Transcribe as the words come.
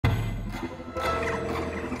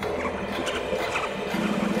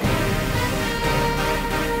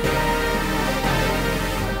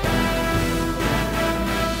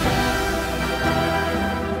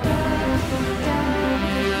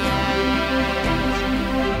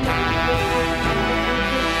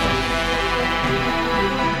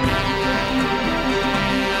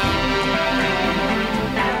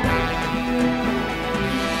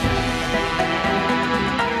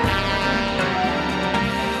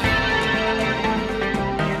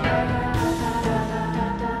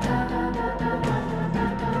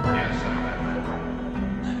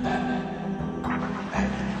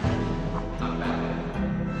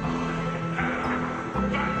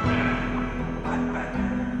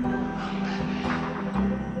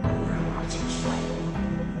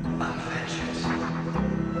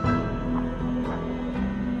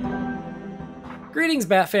Greetings,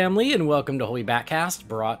 Bat Family, and welcome to Holy BatCast,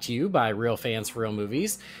 brought to you by Real Fans for Real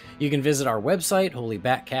Movies. You can visit our website,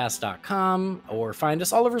 holybatcast.com, or find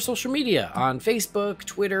us all over social media on Facebook,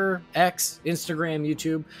 Twitter, X, Instagram,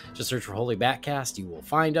 YouTube. Just search for Holy BatCast, you will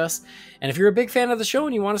find us. And if you're a big fan of the show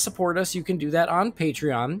and you want to support us, you can do that on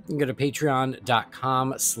Patreon. You can go to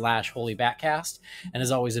patreon.com/holybatcast. And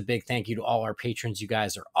as always, a big thank you to all our patrons. You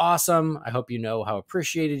guys are awesome. I hope you know how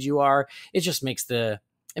appreciated you are. It just makes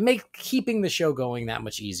keeping the show going that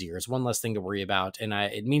much easier. It's one less thing to worry about, and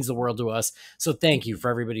it means the world to us. So thank you for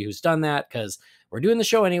everybody who's done that, because we're doing the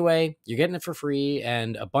show anyway. You're getting it for free,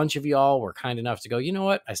 and a bunch of y'all were kind enough to go, you know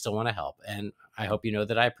what? I still want to help, and I hope you know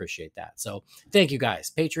that I appreciate that. So thank you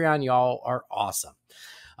guys. Patreon, y'all are awesome.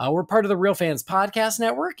 We're part of the Real Fans Podcast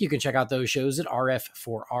Network. You can check out those shows at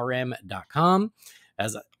rf4rm.com.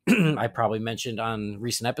 As I probably mentioned on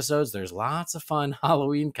recent episodes, there's lots of fun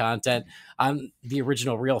Halloween content on the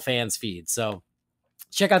original Real Fans feed. So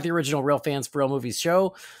check out the original Real Fans for Real Movies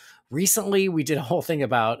show. Recently, we did a whole thing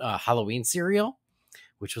about Halloween cereal,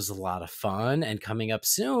 which was a lot of fun. And coming up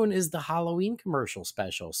soon is the Halloween commercial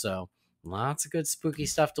special. So lots of good spooky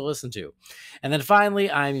stuff to listen to. And then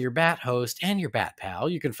finally, I'm your Bat host and your Bat pal.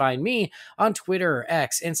 You can find me on Twitter,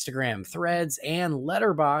 X, Instagram, Threads, and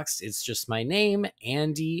Letterboxd. It's just my name,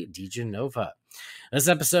 Andy DeGenova. This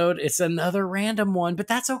episode, it's another random one, but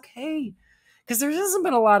that's okay, because there hasn't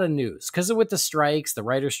been a lot of news. Because with the strikes, the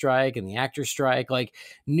writer strike and the actor strike, like,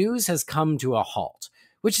 news has come to a halt,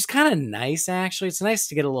 which is kind of nice, actually. It's nice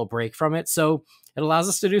to get a little break from it. So it allows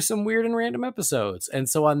us to do some weird and random episodes. And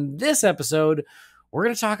so on this episode, we're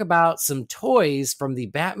going to talk about some toys from the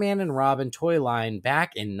Batman and Robin toy line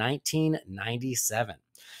back in 1997.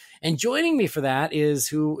 And joining me for that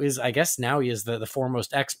is I guess now he is the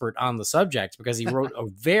foremost expert on the subject, because he wrote a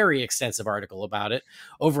very extensive article about it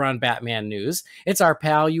over on Batman News. It's our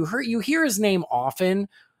pal. You hear his name often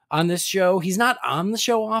on this show. He's not on the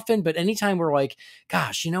show often, but anytime we're like,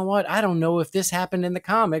 gosh, you know what? I don't know if this happened in the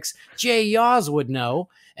comics, Jay Yaws would know.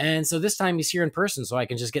 And so this time he's here in person, so I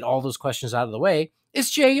can just get all those questions out of the way.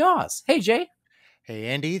 It's Jay Yaws. Hey, Jay. Hey,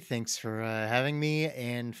 Andy. Thanks for having me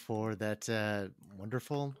and for that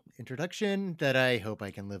wonderful introduction that I hope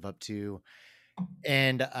I can live up to.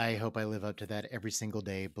 And I hope I live up to that every single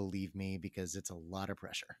day, believe me, because it's a lot of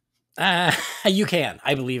pressure. You can.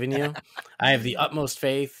 I believe in you. I have the utmost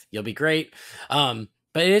faith. You'll be great. But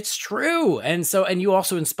it's true. And you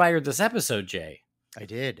also inspired this episode, Jay. I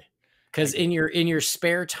did. Because in your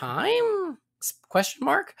spare time, ?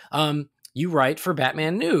 You write for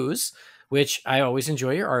Batman News, which I always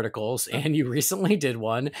enjoy your articles. And you recently did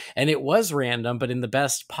one, and it was random, but in the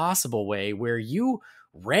best possible way, where you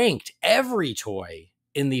ranked every toy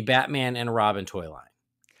in the Batman and Robin toy line.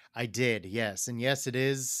 I did, yes. And yes, it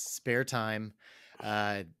is spare time.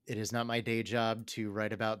 It is not my day job to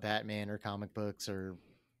write about Batman or comic books or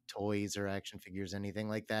toys or action figures, anything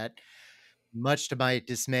like that. Much to my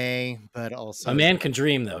dismay, but also... A man can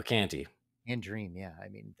dream, though, can't he? And dream, yeah. I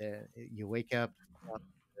mean, you wake up,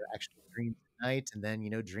 actually dream at night, and then,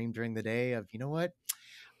 dream during the day of, you know what?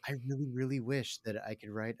 I really, really wish that I could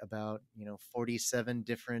write about, 47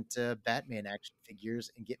 different Batman action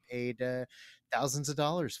figures and get paid thousands of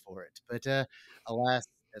dollars for it. But alas,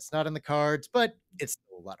 that's not in the cards, but it's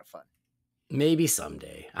still a lot of fun. Maybe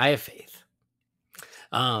someday. I have faith.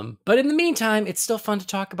 But in the meantime, it's still fun to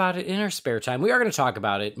talk about it in our spare time. We are going to talk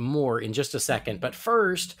about it more in just a second. But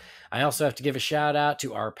first, I also have to give a shout out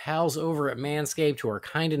to our pals over at Manscaped, who are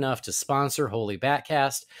kind enough to sponsor Holy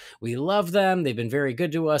BatCast. We love them. They've been very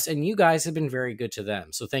good to us, and you guys have been very good to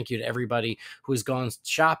them. So thank you to everybody who has gone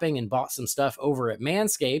shopping and bought some stuff over at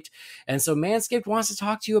Manscaped. And so Manscaped wants to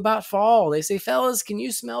talk to you about fall. They say, fellas, can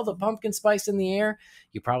you smell the pumpkin spice in the air?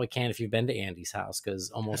 You probably can if you've been to Andy's house,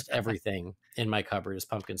 because almost everything in my cupboard is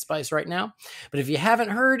pumpkin spice right now. But if you haven't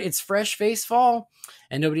heard, it's fresh face fall,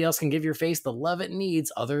 and nobody else can give your face the love it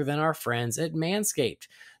needs other than our friends at Manscaped.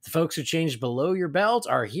 The folks who changed below your belt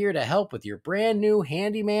are here to help with your brand new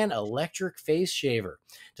Handyman electric face shaver.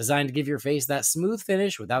 Designed to give your face that smooth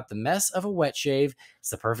finish without the mess of a wet shave, it's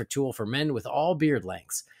the perfect tool for men with all beard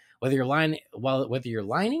lengths. Whether you're lining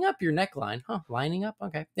up your neckline,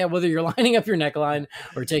 whether you're lining up your neckline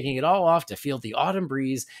or taking it all off to feel the autumn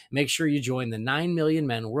breeze, make sure you join the 9 million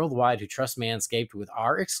men worldwide who trust Manscaped with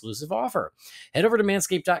our exclusive offer. Head over to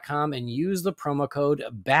manscaped.com and use the promo code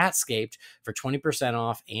BATSCAPED for 20%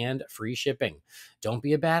 off and free shipping. don't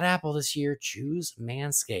be a bad apple this year. Choose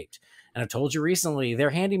Manscaped. And I've told you recently, their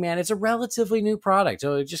handyman, it's a relatively new product.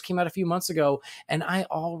 So it just came out a few months ago, and I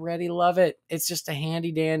already love it. It's just a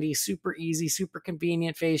handy dandy, super easy, super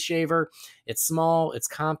convenient face shaver. It's small, it's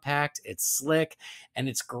compact, it's slick, and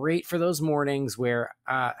it's great for those mornings where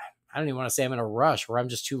I don't even want to say I'm in a rush, where I'm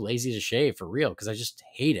just too lazy to shave for real, because I just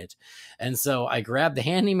hate it. And so I grab the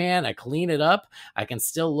handyman, I clean it up, I can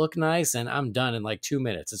still look nice, and I'm done in like 2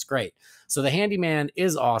 minutes. It's great. So the handyman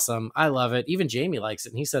is awesome. I love it. Even Jamie likes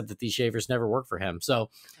it, and he said that these shavers never work for him. So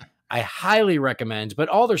I highly recommend, but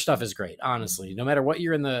all their stuff is great, honestly. No matter what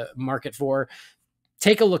you're in the market for,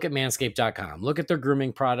 take a look at manscaped.com. Look at their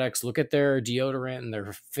grooming products, look at their deodorant and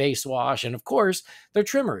their face wash, and of course, their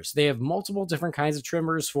trimmers. They have multiple different kinds of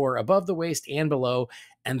trimmers for above the waist and below,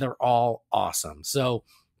 and they're all awesome. So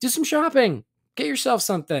do some shopping, get yourself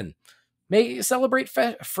something. Celebrate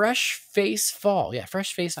Fresh Face Fall. Yeah,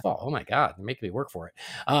 Fresh Face Fall. Oh my God, they're making me work for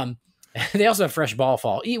it. They also have Fresh Ball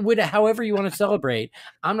Fall. Eat however you want to celebrate.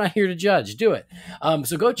 I'm not here to judge. Do it.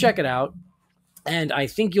 So go check it out. And I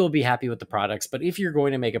think you'll be happy with the products. But if you're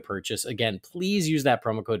going to make a purchase, again, please use that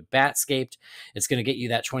promo code BATSCAPED. It's going to get you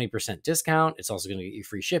that 20% discount. It's also going to get you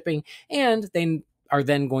free shipping. And they are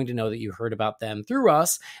then going to know that you heard about them through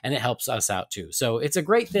us, and it helps us out too. So it's a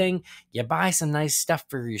great thing. You buy some nice stuff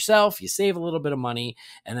for yourself, you save a little bit of money,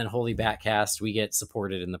 and then Holy BatCast, we get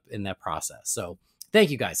supported in that process. So thank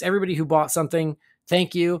you guys. Everybody who bought something,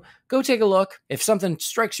 thank you. Go take a look. If something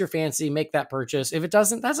strikes your fancy, make that purchase. If it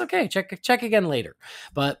doesn't, that's okay. Check again later.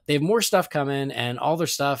 But they have more stuff coming, and all their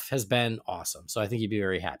stuff has been awesome. So I think you'd be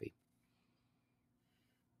very happy.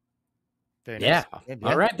 Very nice. Yeah.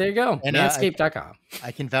 All right, there you go. And Manscaped.com.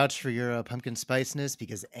 I can vouch for your pumpkin spiceness,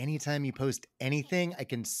 because anytime you post anything, I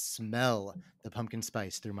can smell the pumpkin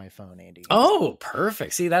spice through my phone, Andy. Oh,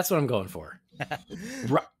 perfect. See, that's what I'm going for.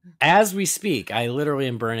 As we speak, I literally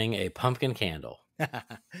am burning a pumpkin candle.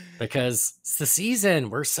 Because it's the season.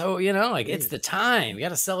 We're so, it's the time. We got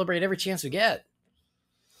to celebrate every chance we get.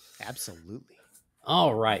 Absolutely.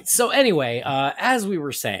 All right. So anyway, as we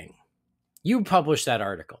were saying, you published that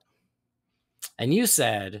article and you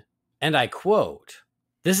said, and I quote,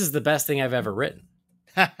 "This is the best thing I've ever written."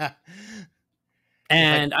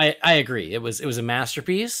 And I agree. It was a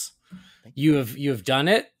masterpiece. You have done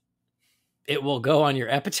it. It will go on your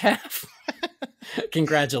epitaph.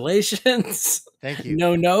 Congratulations. Thank you.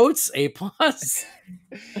 No notes, A+.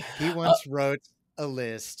 He once wrote a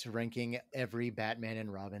list ranking every Batman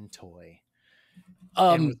and Robin toy.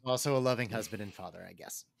 And was also a loving husband and father, I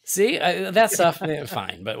guess. See, that stuff,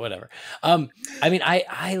 fine, but whatever.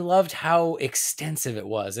 I loved how extensive it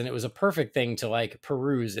was, and it was a perfect thing to like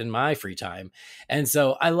peruse in my free time. And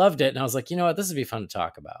so I loved it, and I was like, you know what, this would be fun to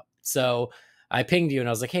talk about. So I pinged you and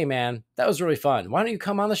I was like, hey man, that was really fun. Why don't you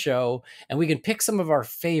come on the show and we can pick some of our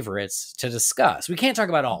favorites to discuss? We can't talk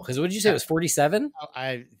about all, because what did you say, it was 47?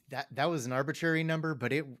 That was an arbitrary number,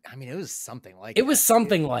 but it was something like it was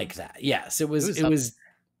something like that. Yes, it was.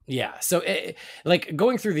 Yeah. So like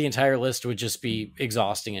going through the entire list would just be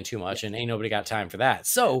exhausting and too much, and ain't nobody got time for that.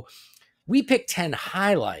 So we picked 10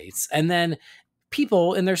 highlights, and then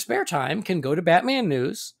people in their spare time can go to Batman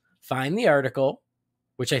News, find the article,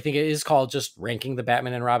 which I think it is called just ranking the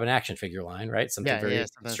Batman and Robin action figure line, right? Something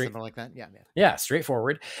something like that. Yeah,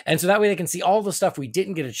 straightforward. And so that way they can see all the stuff we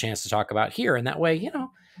didn't get a chance to talk about here. And that way,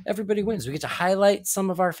 everybody wins. We get to highlight some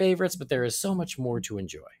of our favorites, but there is so much more to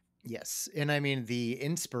enjoy. Yes. And I mean, the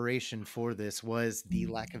inspiration for this was the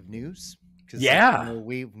lack of news. Because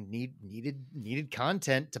we needed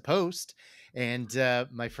content to post. And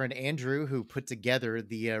my friend Andrew, who put together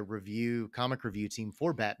the comic review team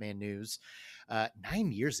for Batman News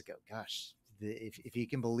 9 years ago. Gosh, if you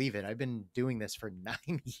can believe it, I've been doing this for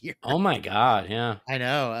 9 years. Oh my God. Yeah, I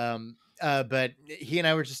know. But he and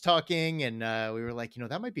I were just talking, and we were like,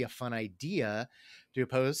 that might be a fun idea to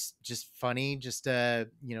post, just funny, just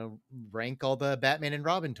rank all the Batman and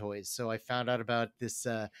Robin toys. So I found out about this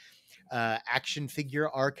action figure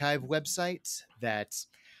archive website that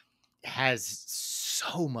has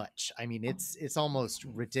so much. I mean, it's almost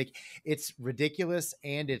ridiculous. It's ridiculous,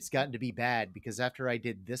 and it's gotten to be bad, because after I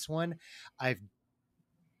did this one, I've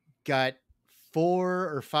got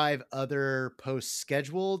 4 or 5 other posts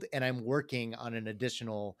scheduled, and I'm working on an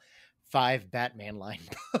additional 5 Batman line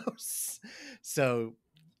posts. So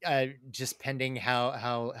just pending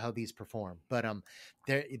how these perform. But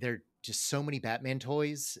there just so many Batman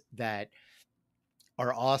toys that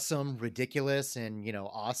are awesome, ridiculous, and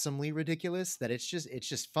awesomely ridiculous, that it's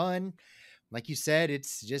just fun. like you said,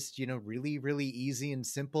 it's just, really, really easy and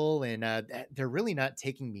simple. And they're really not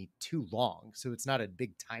taking me too long. So it's not a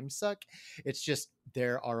big time suck. It's just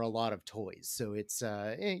there are a lot of toys. So it's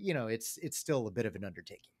still a bit of an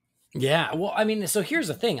undertaking. Yeah. Well, I mean, so here's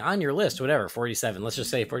the thing on your list, whatever, 47, let's just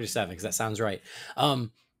say 47, because that sounds right.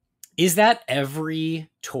 Is that every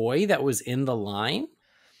toy that was in the line?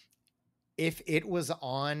 If it was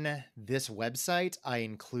on this website, I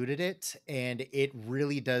included it, and it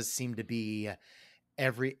really does seem to be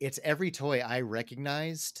every toy I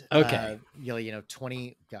recognized. Okay.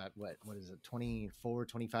 20, God, what is it? 24,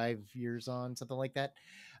 25 years on, something like that.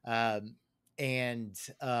 Um, and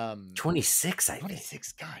 26, I think.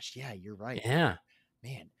 26, gosh, yeah, you're right. Yeah.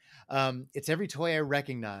 Man. It's every toy I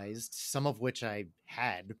recognized, some of which I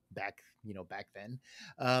had back then.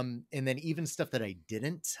 And then even stuff that I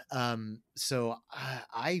didn't. So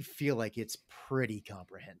I feel like it's pretty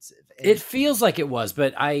comprehensive. And It feels like it was,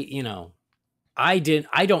 but I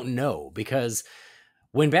don't know, because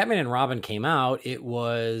when Batman and Robin came out, it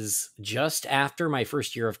was just after my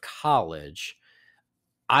first year of college.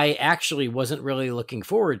 I actually wasn't really looking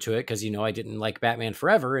forward to it because, I didn't like Batman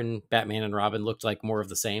Forever, and Batman and Robin looked like more of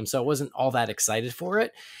the same. So I wasn't all that excited for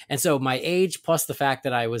it. And so my age, plus the fact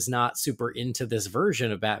that I was not super into this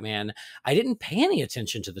version of Batman, I didn't pay any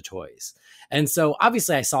attention to the toys. And so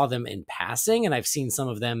obviously I saw them in passing, and I've seen some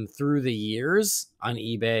of them through the years on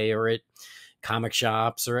eBay or at comic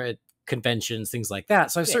shops or at conventions, things like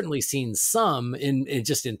that. So I've certainly seen some in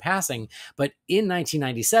just in passing, but in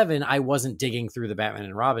 1997, I wasn't digging through the Batman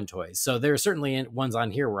and Robin toys. So there are certainly ones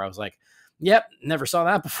on here where I was like, yep, never saw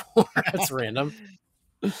that before. That's random.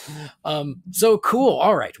 So cool.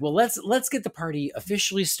 All right. Well, let's get the party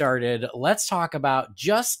officially started. Let's talk about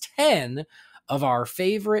just 10 of our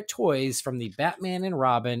favorite toys from the Batman and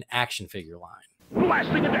Robin action figure line.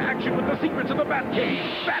 Blasting into action with the secrets of the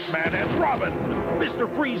Batcave, Batman and Robin.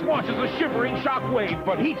 Mr. Freeze launches a shivering shockwave,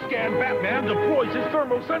 but heat scan Batman deploys his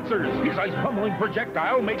thermal sensors. His ice-pummeling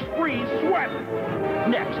projectile makes Freeze sweat.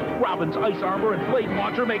 Next, Robin's ice armor and blade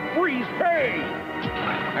launcher make Freeze pay.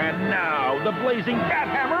 And now, the blazing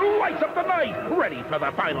Bathammer lights up the night, ready for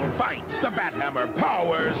the final fight. The Bathammer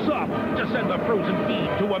powers up to send the frozen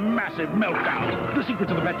feed to a massive meltdown. The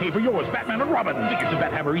secrets of the Batcave are yours, Batman and Robin. Figures of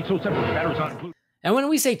Bathammer each so separate, batteries not included. And when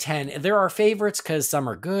we say 10, there are favorites because some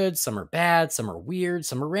are good, some are bad, some are weird,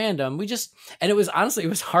 some are random. And it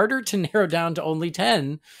was harder to narrow down to only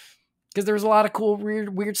 10 because there was a lot of cool,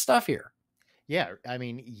 weird stuff here. Yeah, I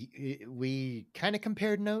mean, we kind of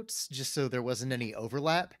compared notes just so there wasn't any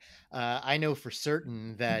overlap. I know for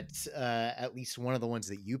certain that at least one of the ones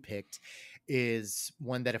that you picked is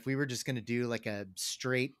one that if we were just going to do like a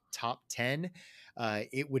straight top 10,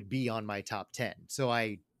 it would be on my top 10. So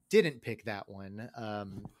I didn't pick that one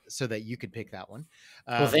so that you could pick that one.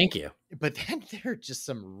 Well, thank you. But then there are just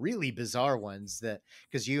some really bizarre ones that,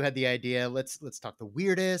 because you had the idea, let's talk the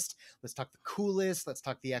weirdest, let's talk the coolest, let's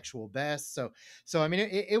talk the actual best. So I mean,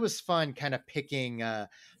 it was fun kind of picking a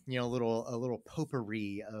little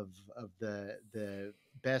potpourri of the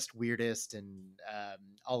best, weirdest, and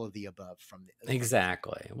all of the above from the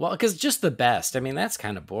exactly. Well, because just the best. I mean, that's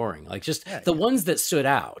kind of boring. Like just the ones that stood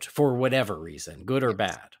out for whatever reason, good or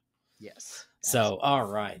bad. Yes. So, all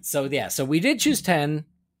right. So yeah, so we did choose 10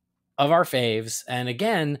 of our faves. And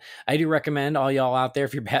again, I do recommend all y'all out there,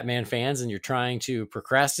 if you're Batman fans and you're trying to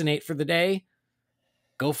procrastinate for the day,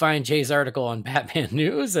 go find Jay's article on Batman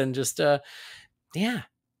News and just,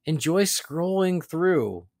 enjoy scrolling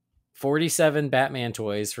through 47 Batman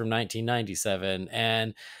toys from 1997.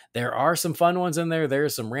 And there are some fun ones in there.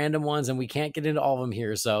 There's some random ones, and we can't get into all of them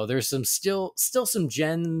here. So there's some still some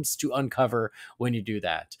gems to uncover when you do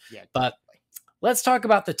that. Yeah, but let's talk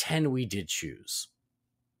about the 10 we did choose.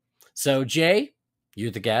 So Jay, you're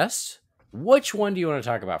the guest. Which one do you want to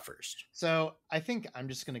talk about first? So I think I'm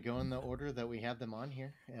just going to go in the order that we have them on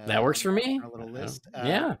here. That works for me. Our little list.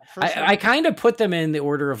 I kind of put them in the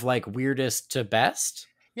order of like weirdest to best.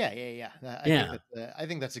 Yeah. I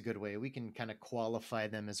think that's a good way. We can kind of qualify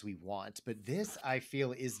them as we want. But this, I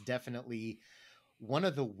feel, is definitely one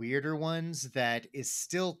of the weirder ones that is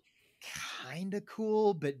still kind of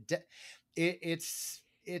cool, but it's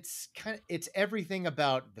everything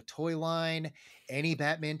about the toy line, any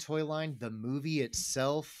Batman toy line, the movie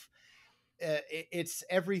itself. It's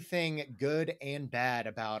everything good and bad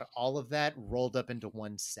about all of that rolled up into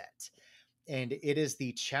one set. And it is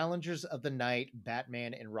the Challengers of the Night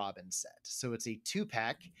Batman and Robin set. So it's a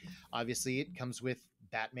 2-pack. Obviously, it comes with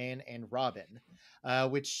Batman and Robin,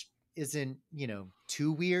 which isn't,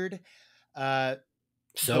 too weird.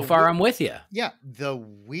 So far, I'm with you. Yeah, the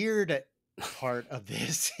weird part of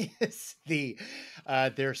this is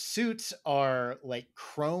their suits are like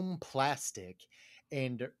chrome plastic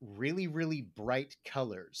and really, really bright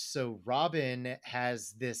colors. So Robin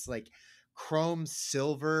has this like chrome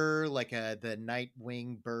silver, like the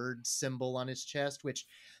Nightwing bird symbol on his chest, which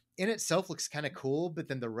in itself looks kind of cool. But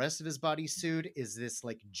then the rest of his bodysuit is this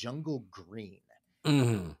like jungle green.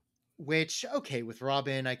 Mhm. Which, okay, with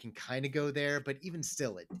Robin, I can kind of go there, but even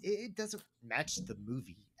still, it doesn't match the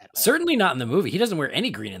movie at all. Certainly not in the movie. He doesn't wear any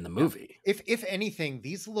green in the movie. No. If anything,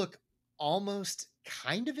 these look almost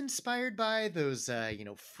kind of inspired by those,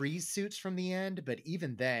 freeze suits from the end, but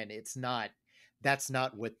even then, it's not. That's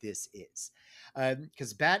not what this is,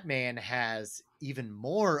 because Batman has even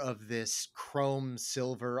more of this chrome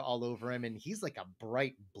silver all over him, and he's like a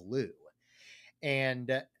bright blue,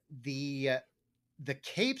 and the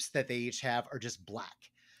capes that they each have are just black.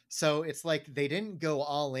 So it's like they didn't go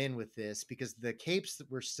all in with this because the capes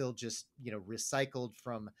that were still just, recycled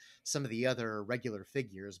from some of the other regular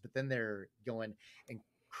figures, but then they're going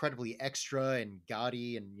incredibly extra and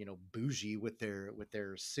gaudy and, bougie with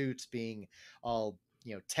their suits being all,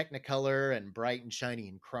 technicolor and bright and shiny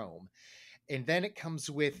and chrome. And then it comes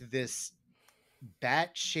with this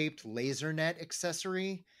bat-shaped laser net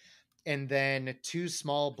accessory and then two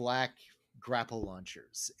small black grapple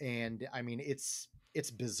launchers. And I mean, it's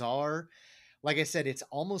bizarre. Like I said, it's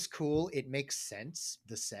almost cool. It makes sense,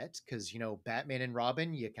 the set, because Batman and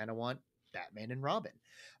Robin, you kind of want Batman and Robin.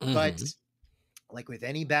 But Mhm. like with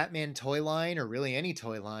any Batman toy line or really any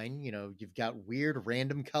toy line, you've got weird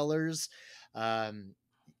random colors um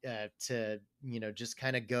to just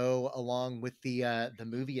kind of go along with the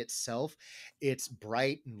movie itself. It's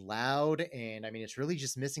bright and loud, and I mean it's really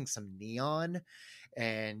just missing some neon,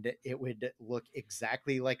 and it would look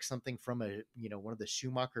exactly like something from one of the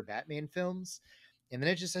Schumacher Batman films. And then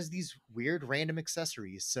it just has these weird random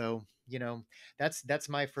accessories. So that's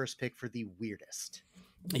my first pick for the weirdest.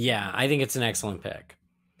 Yeah, I think it's an excellent pick.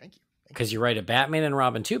 Thank you. Because you're right, a Batman and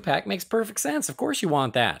Robin 2-pack makes perfect sense. Of course you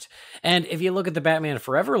want that. And if you look at the Batman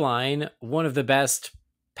Forever line, one of the best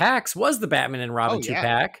packs was the Batman and Robin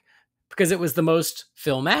 2-pack because it was the most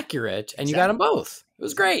film accurate and you got them both. It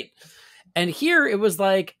was great. And here it was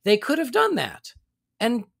like they could have done that.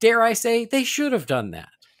 And dare I say, they should have done that.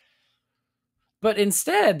 But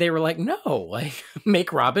instead, they were like, no, like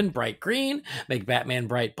make Robin bright green, make Batman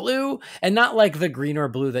bright blue, and not like the green or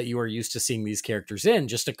blue that you are used to seeing these characters in,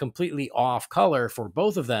 just a completely off color for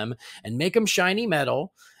both of them, and make them shiny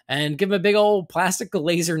metal, and give them a big old plastic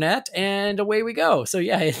laser net, and away we go. So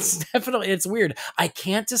yeah, it's weird. I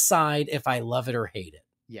can't decide if I love it or hate it.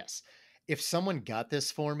 Yes. If someone got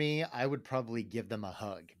this for me, I would probably give them a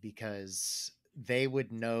hug because they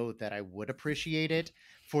would know that I would appreciate it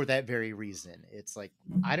for that very reason. It's like,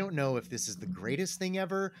 I don't know if this is the greatest thing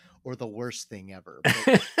ever or the worst thing ever.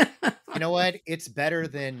 But you know what? It's better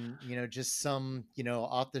than, just some,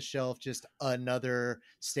 off the shelf, just another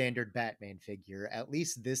standard Batman figure. At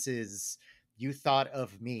least this is, you thought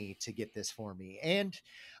of me to get this for me. And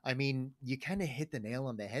I mean, you kind of hit the nail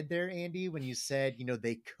on the head there, Andy, when you said,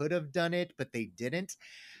 they could have done it, but they didn't.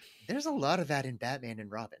 There's a lot of that in Batman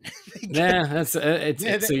and Robin. Yeah, so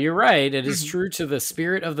you're right. It is true to the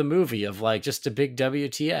spirit of the movie of like just a big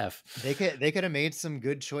WTF. They could have made some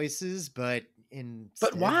good choices, but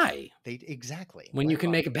why? Exactly when you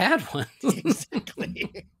can make a bad one.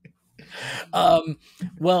 Exactly.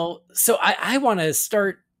 Well, so I want to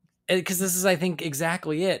start because this is, I think,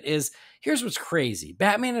 exactly it. Is here's what's crazy: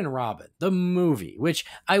 Batman and Robin, the movie, which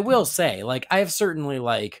I will say, like, I have certainly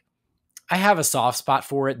I have a soft spot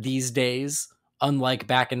for it these days, unlike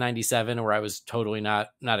back in 97 where I was totally not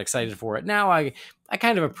excited for it. Now I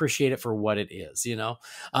kind of appreciate it for what it is,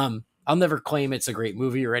 I'll never claim it's a great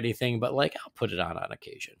movie or anything, but I'll put it on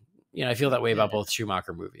occasion. I feel that way about both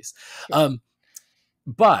Schumacher movies. Sure.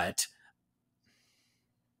 But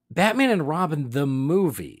Batman and Robin, the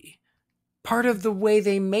movie, part of the way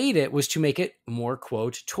they made it was to make it more,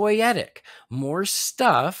 quote, toyetic, more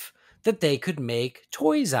stuff that they could make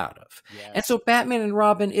toys out of. Yes. And so Batman and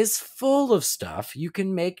Robin is full of stuff you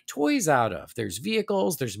can make toys out of. There's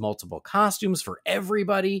vehicles, there's multiple costumes for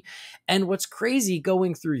everybody. And what's crazy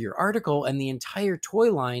going through your article and the entire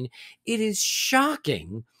toy line, it is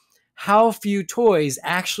shocking how few toys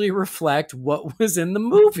actually reflect what was in the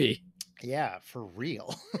movie. Yeah, for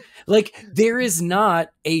real. There is not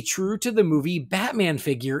a true to the movie Batman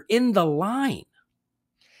figure in the line.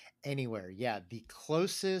 Anywhere. Yeah, the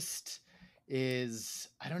closest is,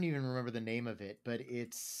 I don't even remember the name of it, but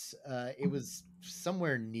it was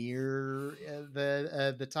somewhere near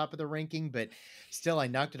the top of the ranking, but still I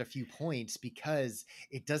knocked it a few points because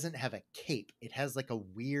it doesn't have a cape. It has a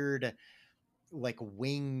weird like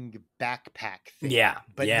wing backpack thing, Yeah,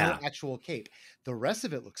 but yeah. no actual cape. The rest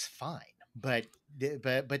of it looks fine, but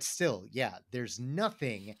still, yeah, there's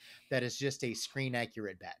nothing that is just a screen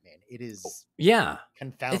accurate Batman. It is Yeah. It's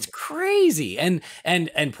confounding. crazy.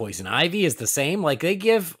 And Poison Ivy is the same. Like they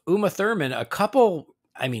give Uma Thurman a couple,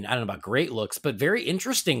 I mean, I don't know about great looks, but very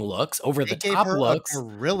interesting looks, over They the gave top her a looks.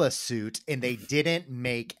 gorilla suit, and they didn't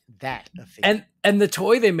make that a figure. And the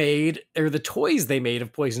toy they made, or the toys they made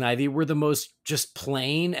of Poison Ivy, were the most just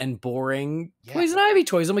plain and boring Poison Ivy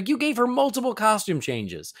toys. I'm like, you gave her multiple costume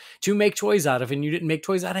changes to make toys out of, and you didn't make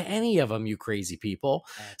toys out of any of them, you crazy people.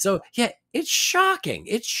 So yeah, it's shocking.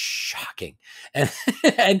 It's shocking. And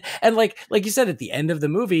and like you said, at the end of the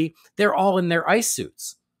movie, they're all in their ice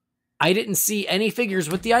suits. I didn't see any figures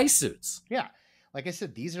with the ice suits. Yeah, like I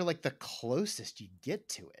said, these are like the closest you get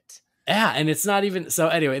to it. Yeah, and it's not even so.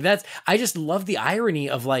 Anyway, I just love the irony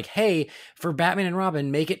of like, hey, for Batman and Robin,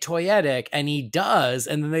 make it toyetic, and he does,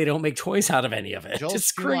 and then they don't make toys out of any of it. Joel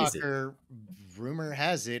It's Schumacher, rumor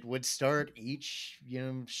has it, would start each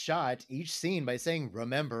shot, each scene by saying,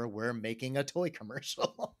 "Remember, we're making a toy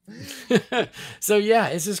commercial." So yeah,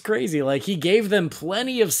 it's just crazy. Like he gave them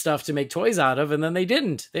plenty of stuff to make toys out of, and then they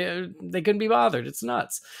didn't. They couldn't be bothered. It's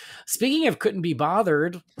nuts. Speaking of couldn't be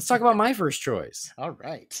bothered, let's talk about my first choice. All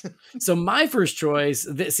right. So my first choice,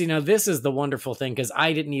 this is the wonderful thing, because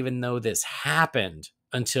I didn't even know this happened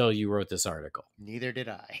until you wrote this article. Neither did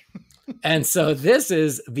I. And so this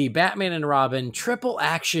is the Batman and Robin triple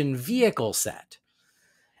action vehicle set.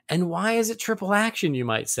 And why is it triple action, you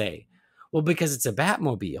might say? Well, because it's a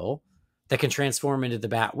Batmobile that can transform into the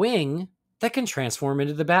Batwing, that can transform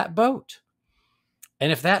into the Batboat.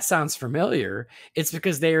 And if that sounds familiar, it's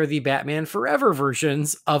because they are the Batman Forever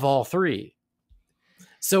versions of all three.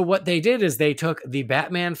 So what they did is they took the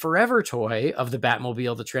Batman Forever toy of the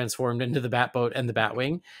Batmobile that transformed into the Batboat and the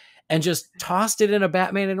Batwing, and just tossed it in a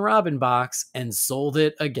Batman and Robin box and sold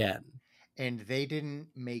it again. And they didn't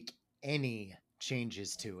make any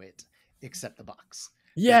changes to it except the box.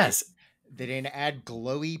 Yes. They didn't add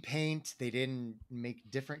glowy paint. They didn't make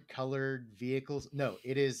different colored vehicles. No,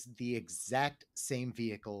 it is the exact same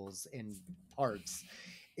vehicles and parts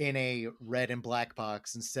in a red and black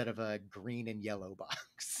box instead of a green and yellow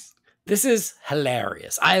box. This is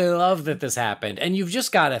hilarious. I love that this happened. And you've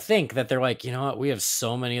just got to think that they're like, you know what? We have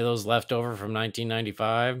so many of those left over from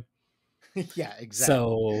 1995. Yeah, exactly.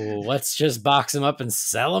 So let's just box them up and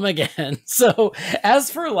sell them again. So as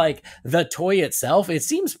for like the toy itself, it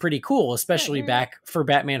seems pretty cool, especially back for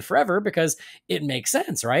Batman Forever, because it makes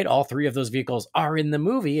sense, right? All three of those vehicles are in the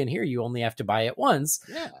movie, and here you only have to buy it once.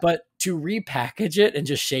 Yeah. But to repackage it and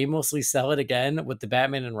just shamelessly sell it again with the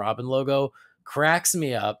Batman and Robin logo cracks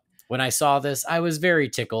me up. When I saw this, I was very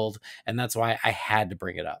tickled, and that's why I had to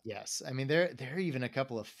bring it up. Yes. I mean, there are even a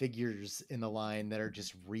couple of figures in the line that are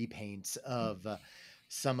just repaints of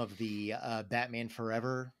some of the Batman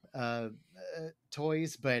Forever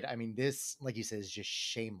toys. But I mean, this, like you said, is just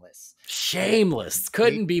shameless. Shameless.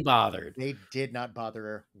 Couldn't be bothered. They did not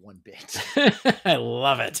bother one bit. I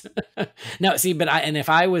love it. No, see, and if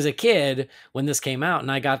I was a kid when this came out and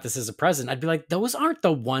I got this as a present, I'd be like, those aren't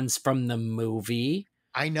the ones from the movie.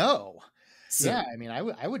 I know. So, yeah, I mean,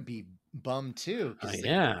 I would be bummed too.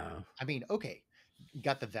 Yeah. I mean, okay,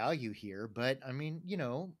 got the value here, but I mean,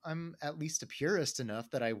 I'm at least a purist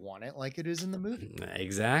enough that I want it like it is in the movie.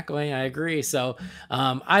 Exactly, I agree. So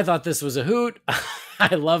I thought this was a hoot.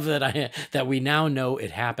 I love that we now know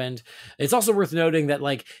it happened. It's also worth noting that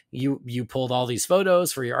like you pulled all these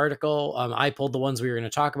photos for your article. I pulled the ones we were going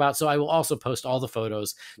to talk about. So I will also post all the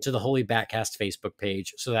photos to the Holy BatCast Facebook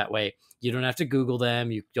page. So that way you don't have to Google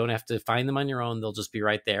them. You don't have to find them on your own. They'll just be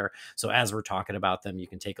right there. So as we're talking about them, you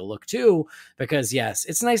can take a look too, because yes,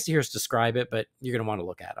 it's nice to hear us describe it, but you're going to want to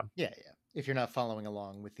look at them. Yeah. If you're not following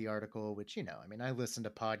along with the article, which, I mean, I listen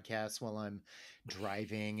to podcasts while I'm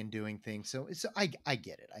driving and doing things. So I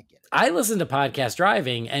get it. I listen to podcast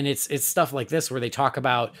driving, and it's stuff like this where they talk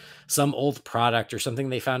about some old product or something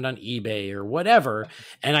they found on eBay or whatever.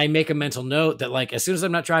 And I make a mental note that like, as soon as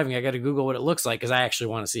I'm not driving, I got to Google what it looks like, because I actually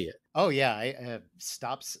want to see it. Oh yeah. I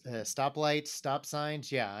stoplights, stop signs.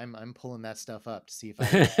 Yeah. I'm pulling that stuff up to see if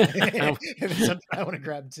if it's something I want to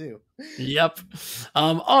grab too. Yep.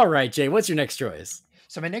 All right, Jay, what's your next choice?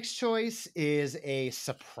 So my next choice is a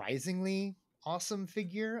surprisingly awesome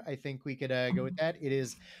figure. I think we could go with that. It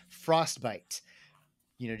is Frostbite.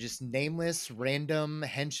 Just nameless, random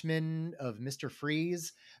henchman of Mr.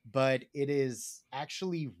 Freeze, but it is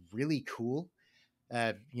actually really cool.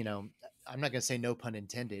 I'm not going to say no pun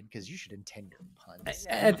intended, because you should intend your puns.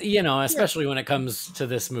 You know, especially when it comes to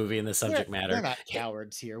this movie and the subject matter. We're not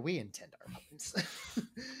cowards here. We intend our puns.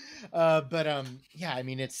 Yeah, I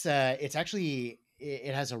mean, it's actually,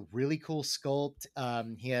 it has a really cool sculpt.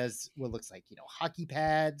 He has what looks like, hockey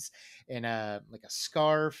pads and like a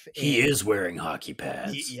scarf. He is wearing hockey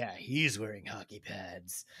pads. He's wearing hockey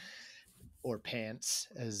pads. Or pants,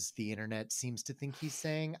 as the internet seems to think he's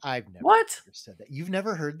saying. I've never understood that. You've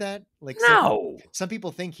never heard that? Like, no. Some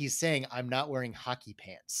people think he's saying, I'm not wearing hockey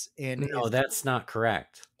pants. And no, that's not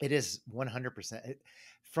correct. It is 100%.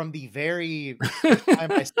 From the very first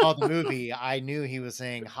time I saw the movie, I knew he was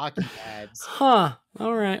saying hockey pads. Huh.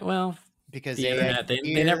 All right. Well, because the internet,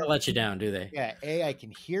 they never let you down, do they? Yeah. A, I can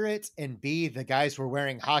hear it, and B, the guys were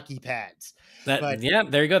wearing hockey pads. Yeah,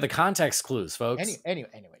 there you go. The context clues, folks. Anyway.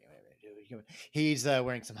 He's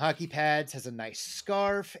wearing some hockey pads, has a nice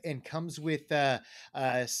scarf, and comes with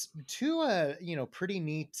two pretty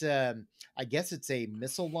neat. I guess it's a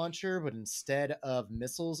missile launcher, but instead of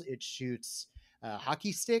missiles, it shoots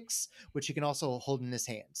hockey sticks, which he can also hold in his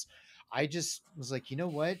hands. I just was like, you know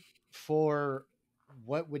what? For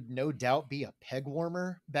what would no doubt be a peg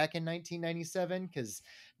warmer back in 1997, because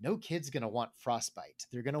no kid's going to want Frostbite.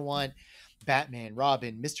 They're going to want Batman,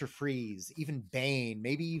 Robin, Mr. Freeze, even Bane,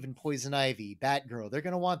 maybe even Poison Ivy, Batgirl. They're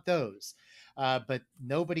going to want those. But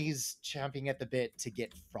nobody's chomping at the bit to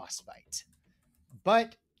get Frostbite.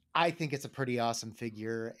 But I think it's a pretty awesome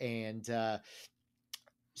figure, and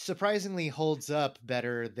surprisingly holds up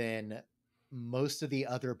better than most of the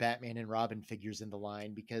other Batman and Robin figures in the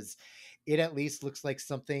line, because it at least looks like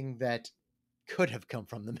something that could have come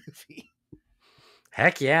from the movie.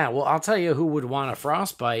 Heck yeah. Well, I'll tell you who would want a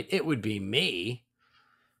Frostbite. It would be me.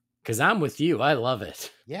 Because I'm with you. I love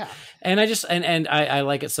it. Yeah. And I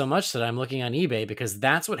like it so much that I'm looking on eBay, because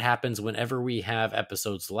that's what happens whenever we have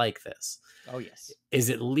episodes like this. Oh, yes. Is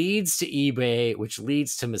it leads to eBay, which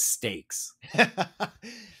leads to mistakes.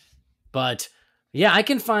 But yeah, I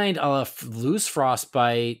can find a loose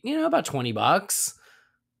Frostbite, about $20.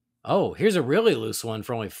 Oh, here's a really loose one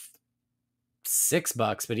for only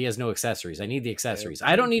 $6, but he has no accessories. I need the accessories.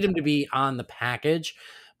 I don't need him to be on the package,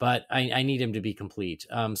 but I need him to be complete.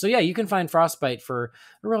 So yeah, you can find Frostbite for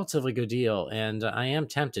a relatively good deal. And I am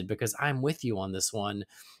tempted, because I'm with you on this one.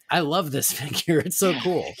 I love this figure. It's so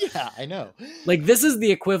cool. Yeah, I know. Like, this is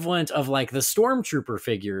the equivalent of like the Stormtrooper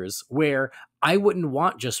figures, where I wouldn't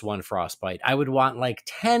want just one Frostbite. I would want like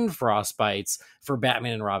 10 Frostbites for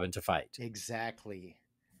Batman and Robin to fight. Exactly.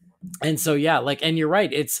 And so, yeah, and you're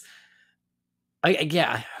right. I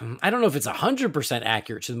don't know if it's 100%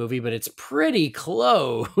 accurate to the movie, but it's pretty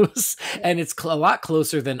close. And it's a lot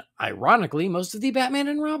closer than, ironically, most of the Batman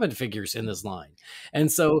and Robin figures in this line.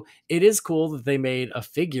 And so it is cool that they made a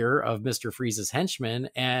figure of Mr. Freeze's henchman,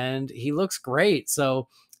 and he looks great. So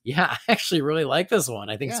yeah, I actually really like this one.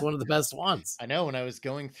 I think it's one of the best ones. I know, when I was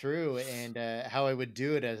going through, and how I would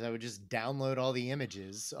do it is I would just download all the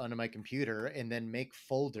images onto my computer and then make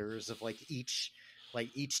folders of each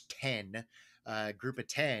 10 group of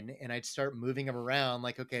 10, and I'd start moving them around,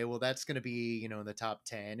 okay, well, that's going to be, in the top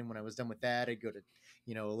 10. And when I was done with that, I'd go to,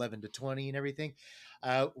 11 to 20 and everything.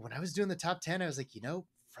 When I was doing the top 10, I was like,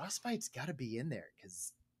 Frostbite's got to be in there,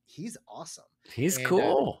 because he's awesome. He's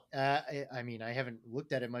cool. I mean, I haven't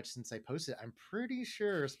looked at it much since I posted. I'm pretty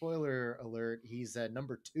sure, spoiler alert, he's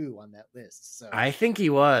number 2 on that list. So I think he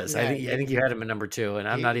was. Yeah, I think you had him at number 2, and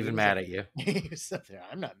I'm not even mad at you. He's up there.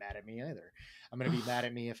 I'm not mad at me either. I'm going to be mad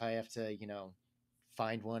at me if I have to,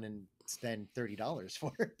 find one and spend $30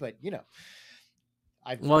 for it. But,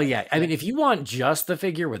 I mean, if you want just the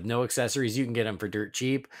figure with no accessories, you can get them for dirt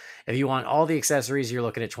cheap. If you want all the accessories, you're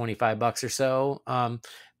looking at $25 or so.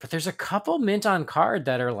 But there's a couple mint on card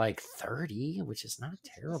that are like 30, which is not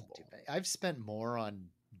terrible. I've spent more on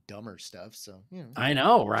dumber stuff, so I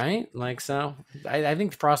know, right? So I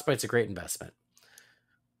think Frostbite's a great investment.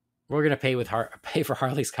 We're gonna pay for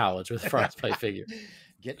Harley's college with a Frostbite figure.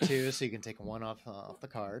 Get 2 so you can take one off the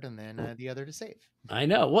card, and then the other to save. I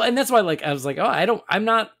know. Well, and that's why I was like,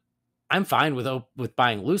 I'm fine with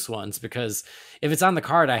buying loose ones, because if it's on the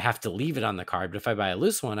card, I have to leave it on the card. But if I buy a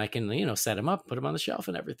loose one, I can, set them up, put them on the shelf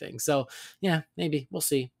and everything. So yeah, maybe we'll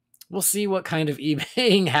see. We'll see what kind of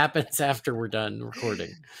eBaying happens after we're done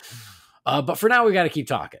recording. But for now, we got to keep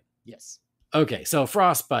talking. Yes. Okay. So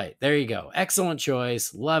Frostbite, there you go. Excellent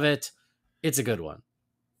choice. Love it. It's a good one.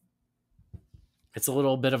 It's a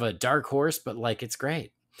little bit of a dark horse, but it's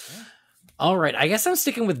great. Yeah. All right. I guess I'm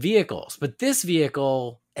sticking with vehicles, but this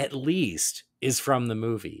vehicle at least is from the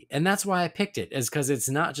movie. And that's why I picked it, is because it's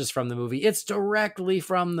not just from the movie. It's directly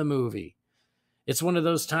from the movie. It's one of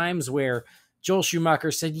those times where Joel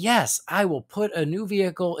Schumacher said, yes, I will put a new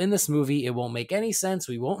vehicle in this movie. It won't make any sense.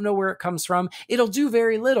 We won't know where it comes from. It'll do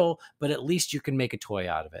very little, but at least you can make a toy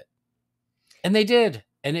out of it. And they did.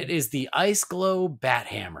 And it is the Ice Glow Bat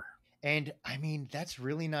Hammer. And I mean, that's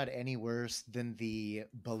really not any worse than the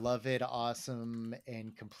beloved, awesome,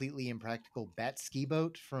 and completely impractical Bat Ski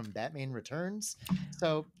Boat from Batman Returns.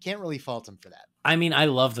 So can't really fault him for that. I mean, I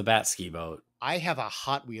love the Bat Ski Boat. I have a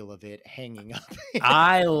Hot Wheel of it hanging up.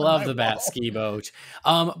 I love the Bat Ski Boat.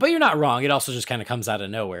 But you're not wrong. It also just kind of comes out of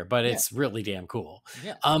nowhere, but it's really damn cool.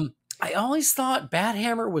 Yeah. I always thought Bat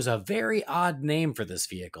Hammer was a very odd name for this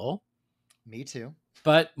vehicle. Me too.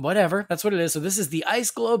 But whatever, that's what it is. So this is the Ice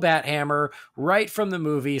Glow Bat Hammer right from the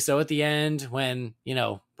movie. So at the end, when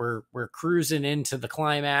we're cruising into the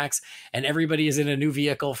climax, and everybody is in a new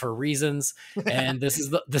vehicle for reasons, and this is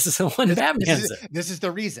the one Batman. This is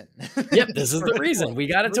the reason. Yep, this is the reason we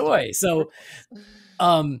got a toy. So,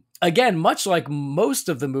 again, much like most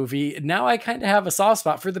of the movie, now I kind of have a soft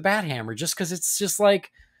spot for the Bat Hammer, just because it's just like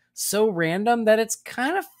so random that it's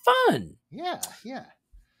kind of fun. Yeah.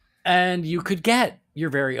 And you could get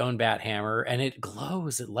your very own Bat Hammer, and it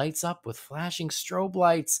glows. It lights up with flashing strobe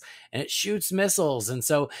lights, and it shoots missiles. And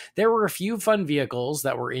so there were a few fun vehicles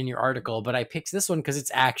that were in your article, but I picked this one because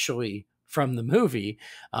it's actually from the movie,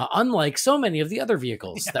 unlike so many of the other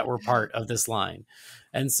vehicles that were part of this line.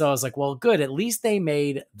 And so I was like, well, good. At least they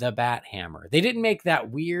made the Bat Hammer. They didn't make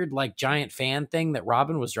that weird, like, giant fan thing that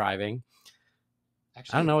Robin was driving.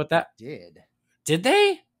 Actually, I don't know what that did. Did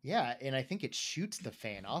they? Yeah, and I think it shoots the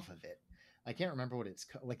fan off of it. I can't remember what it's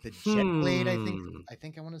called, like the jet blade. I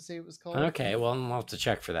think I want to say it was called. Okay, well, I'll have to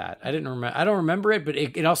check for that. I don't remember it, but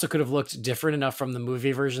it also could have looked different enough from the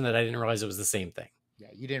movie version that I didn't realize it was the same thing. Yeah,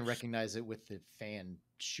 you didn't recognize it with the fan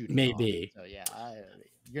shooting. Maybe. Off. So yeah,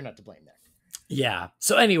 you're not to blame there. Yeah.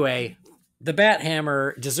 So anyway, the Bat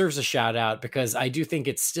Hammer deserves a shout out because I do think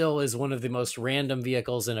it still is one of the most random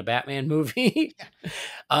vehicles in a Batman movie.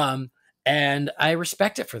 And I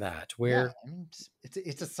respect it for that. Where I mean,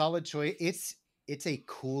 it's a solid choice. It's a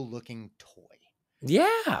cool looking toy.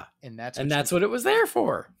 Yeah, and that's what it was there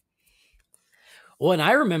for. Well, and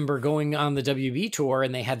I remember going on the WB tour,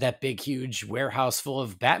 and they had that big, huge warehouse full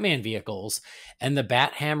of Batman vehicles, and the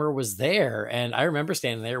Bat Hammer was there. And I remember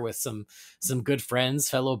standing there with some good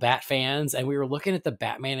friends, fellow Bat fans, and we were looking at the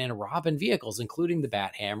Batman and Robin vehicles, including the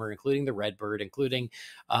Bat Hammer, including the Redbird, including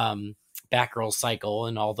Batgirl Cycle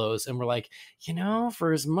and all those. And we're like,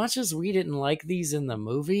 for as much as we didn't like these in the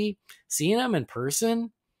movie, seeing them in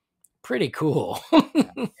person, pretty cool.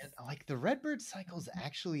 And, like the Redbird Cycle is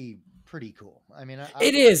actually pretty cool. I mean,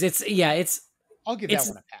 it is. I'll give that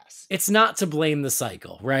one a pass. It's not to blame the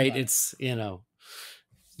cycle, right? It's,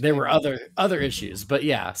 there were other issues, but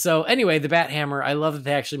yeah. So anyway, the Bat Hammer, I love that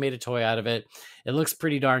they actually made a toy out of it. It looks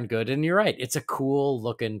pretty darn good. And you're right. It's a cool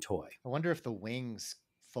looking toy. I wonder if the wings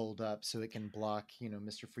fold up so it can block,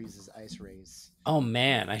 Mr. Freeze's ice rays. Oh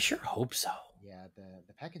man, I sure hope so. Yeah,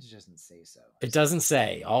 the package doesn't say so. It doesn't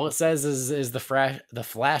say. All it says is the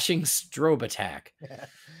flashing strobe attack.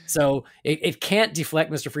 So it can't deflect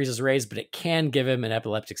Mr. Freeze's rays, but it can give him an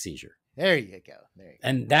epileptic seizure. There you go.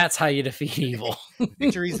 And that's how you defeat evil.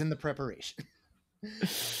 Victory's in the preparation.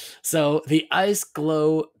 So the Ice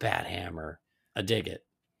Glow Bat Hammer. I dig it.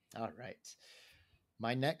 All right.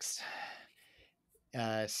 My next...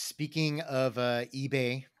 speaking of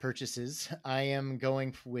eBay purchases, I am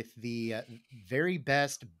going with the very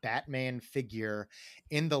best Batman figure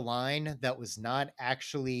in the line that was not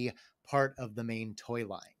actually part of the main toy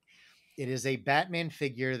line. It is a Batman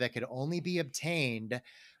figure that could only be obtained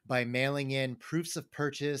by mailing in proofs of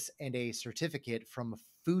purchase and a certificate from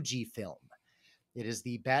Fujifilm. It is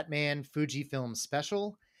the Batman Fujifilm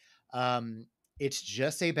Special. It's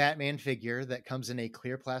just a Batman figure that comes in a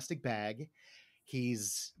clear plastic bag.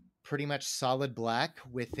 He's pretty much solid black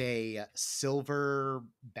with a silver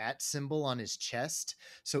bat symbol on his chest.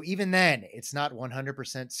 So even then, it's not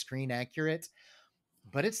 100% screen accurate,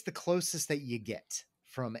 but it's the closest that you get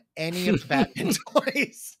from any of the Batman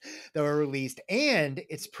toys that were released. And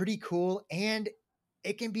it's pretty cool. And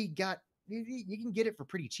it can be you can get it for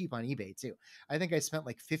pretty cheap on eBay too. I think I spent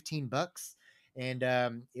like $15. And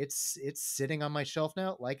it's sitting on my shelf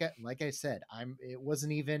now. Like I said, it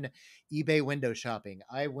wasn't even eBay window shopping.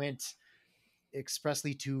 I went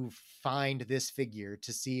expressly to find this figure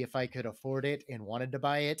to see if I could afford it and wanted to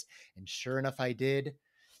buy it. And sure enough, I did.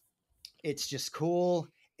 It's just cool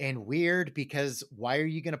and weird because why are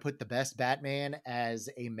you going to put the best Batman as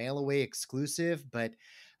a mail away exclusive? But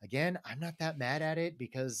again, I'm not that mad at it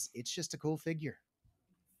because it's just a cool figure.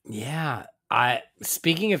 Yeah.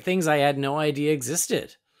 Speaking of things I had no idea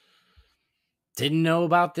existed. didn't know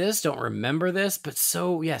about this, don't remember this, but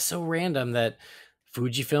so random that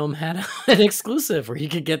Fujifilm had an exclusive where you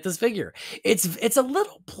could get this figure. It's a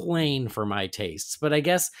little plain for my tastes, but I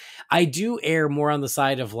guess I do err more on the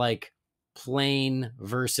side of like plain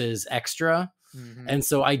versus extra. Mm-hmm. And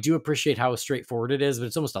so I do appreciate how straightforward it is, but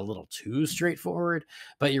it's almost a little too straightforward.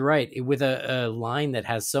 But you're right, with a line that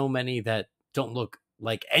has so many that don't look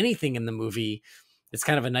like anything in the movie, it's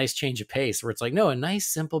kind of a nice change of pace where it's like, no, a nice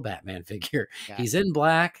simple Batman figure. Yeah. He's in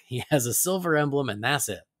black, he has a silver emblem, and that's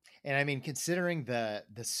it. And I mean, considering the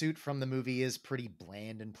suit from the movie is pretty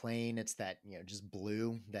bland and plain, it's that, just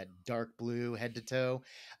blue, that dark blue head to toe.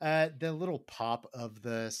 The little pop of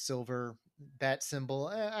the silver bat symbol,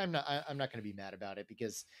 I'm not going to be mad about it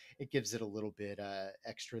because it gives it a little bit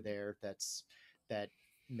extra there. That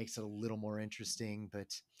makes it a little more interesting.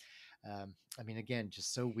 But I mean, again,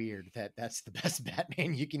 just so weird that that's the best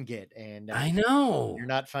Batman you can get, and I know you're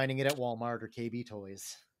not finding it at Walmart or KB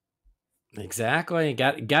Toys. Exactly.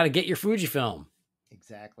 Got to get your Fujifilm.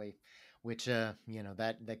 Exactly. Which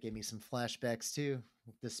that gave me some flashbacks too.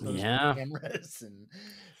 Disposable cameras and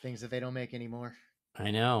things that they don't make anymore.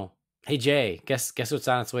 I know. Hey Jay, guess what's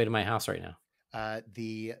on its way to my house right now?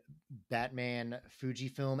 The Batman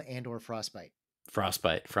Fujifilm and or Frostbite.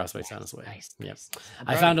 Frostbite's on its way. Nice. Yep.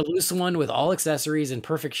 I found a loose one with all accessories in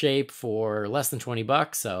perfect shape for less than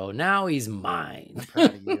 $20. So now he's mine. I'm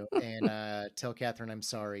proud of you. And tell Catherine I'm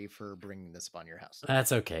sorry for bringing this upon your house.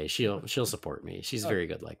 That's okay. She'll support me. She's very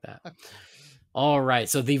good like that. Okay. All right.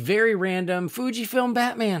 So the very random Fujifilm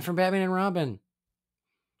Batman from Batman and Robin.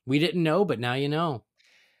 We didn't know, but now you know.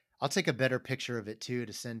 I'll take a better picture of it too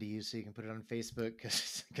to send to you so you can put it on Facebook.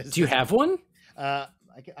 Do you have one?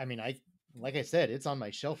 Like I said, it's on my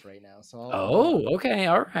shelf right now. So okay,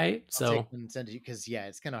 all right. I'll take one and send it to you because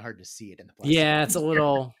it's kind of hard to see it in the plastic. Yeah, it's a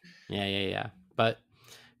little. yeah. But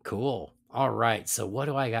cool. All right. So what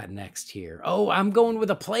do I got next here? Oh, I'm going with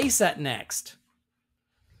a playset next.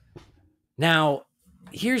 Now,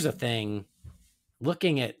 here's the thing.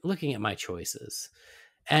 Looking at my choices,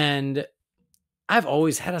 and I've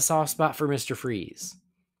always had a soft spot for Mr. Freeze,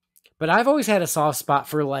 but I've always had a soft spot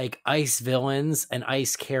for like ice villains and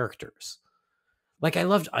ice characters. Like I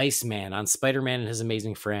loved Iceman on Spider-Man and His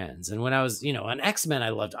Amazing Friends. And when I was, on X-Men, I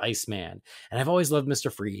loved Iceman. And I've always loved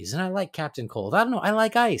Mr. Freeze. And I like Captain Cold. I don't know. I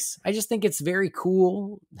like ice. I just think it's very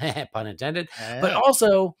cool, pun intended, but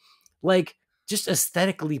also like just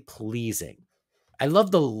aesthetically pleasing. I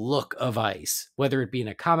love the look of ice, whether it be in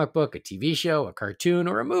a comic book, a TV show, a cartoon,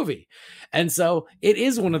 or a movie. And so it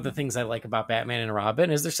is one of the things I like about Batman and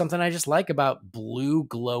Robin. Is there something I just like about blue,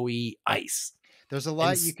 glowy ice? There's a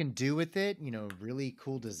lot you can do with it, really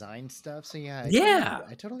cool design stuff. So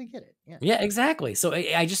I totally get it. Yeah, exactly. So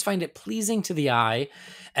I just find it pleasing to the eye.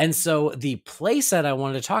 And so the playset I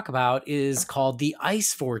wanted to talk about is called the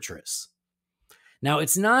Ice Fortress. Now,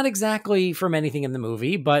 it's not exactly from anything in the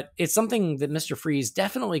movie, but it's something that Mr. Freeze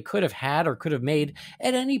definitely could have had or could have made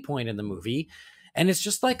at any point in the movie. And it's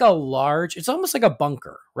just like it's almost like a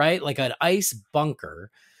bunker, right? Like an ice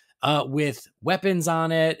bunker. With weapons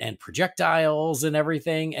on it and projectiles and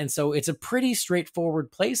everything. And so it's a pretty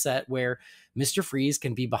straightforward playset where Mr. Freeze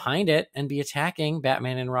can be behind it and be attacking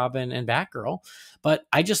Batman and Robin and Batgirl. But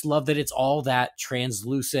I just love that it's all that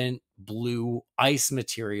translucent blue ice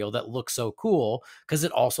material that looks so cool because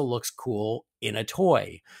it also looks cool in a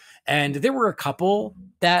toy. And there were a couple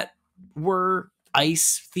that were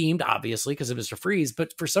ice themed, obviously, because of Mr. Freeze.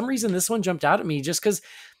 But for some reason, this one jumped out at me just because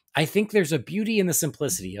I think there's a beauty in the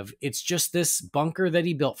simplicity of it's just this bunker that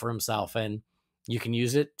he built for himself and you can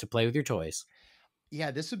use it to play with your toys.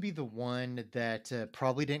 Yeah, this would be the one that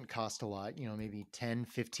probably didn't cost a lot, maybe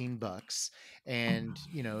 $10-15. And,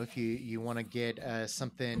 if you want to get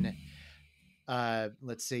something,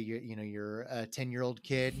 let's say you're a 10-year-old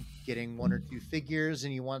kid getting one or two figures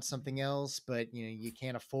and you want something else, but, you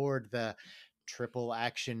can't afford the triple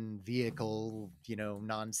action vehicle,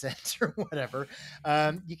 nonsense or whatever,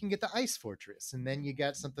 you can get the Ice Fortress, and then you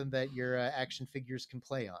got something that your action figures can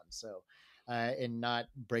play on. So, and not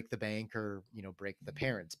break the bank or break the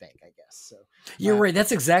parents' bank, I guess. So you're right.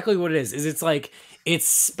 That's exactly what it is. It's like it's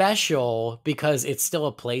special because it's still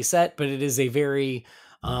a playset, but it is a very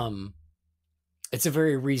it's a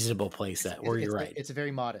very reasonable playset. You're right. It's a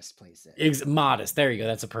very modest playset. It's modest. There you go.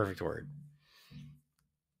 That's a perfect word.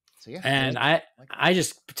 So yeah, and I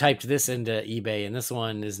just typed this into eBay, and this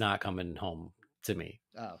one is not coming home to me.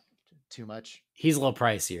 Oh, too much. He's a little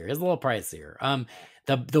pricier.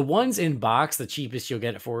 The ones in box, the cheapest you'll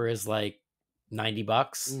get it for is like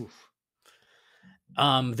 $90. Oof.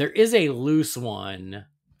 There is a loose one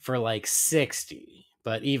for like $60,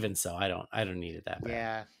 But even so, I don't need it that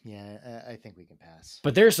bad. Yeah. I think we can pass.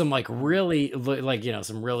 But there's some like really like,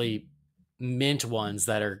 some really mint ones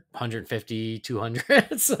that are 150,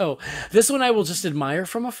 200. So this one I will just admire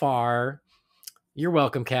from afar. You're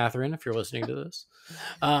welcome, Catherine, if you're listening to this.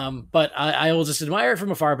 But I will just admire it from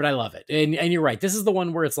afar, but I love it. And you're right. This is the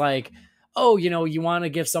one where it's like, oh, you want to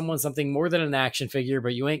give someone something more than an action figure,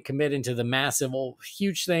 but you ain't committing to the massive,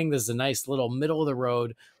 huge thing. This is a nice little middle of the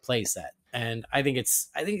road play set. And I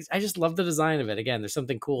just love the design of it. Again, there's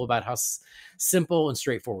something cool about how simple and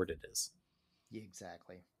straightforward it is.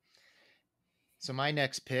 Exactly. So my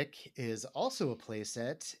next pick is also a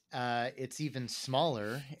playset. It's even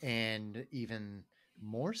smaller and even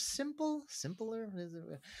more simpler.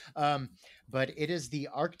 But it is the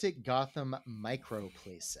Arctic Gotham Micro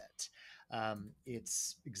playset.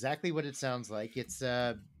 It's exactly what it sounds like. It's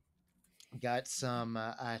got some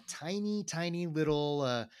tiny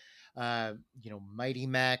little Mighty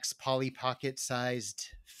Max Polly Pocket sized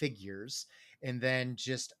figures, and then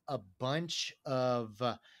just a bunch of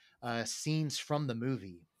scenes from the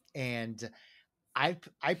movie. And I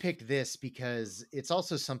picked this because it's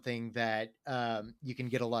also something that you can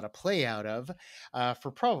get a lot of play out of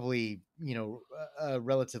for probably a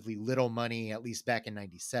relatively little money, at least back in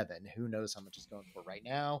 '97. Who knows how much it's going for right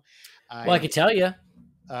now? Well, I could tell you.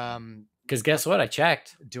 Um, Because guess what? I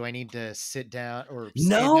checked. do I need to sit down or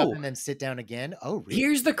stand up No. and then sit down again? Oh, really?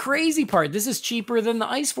 Here's the crazy part. This is cheaper than the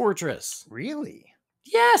Ice Fortress. Really?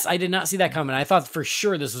 Yes, I did not see that coming. I thought for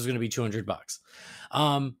sure this was going to be $200.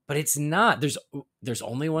 But it's not. There's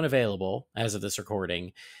only one available as of this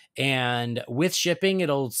recording, and with shipping,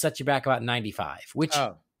 it'll set you back about 95. Which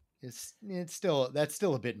it's still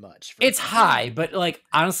a bit much. It's high, but like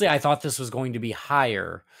honestly, I thought this was going to be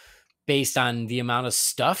higher based on the amount of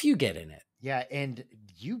stuff you get in it. Yeah, and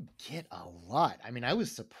you get a lot. I mean, I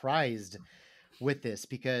was surprised with this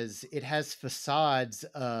because it has facades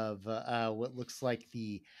of what looks like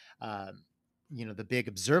the big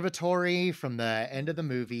observatory from the end of the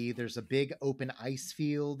movie. There's a big open ice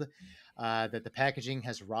field that the packaging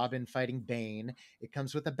has Robin fighting Bane. It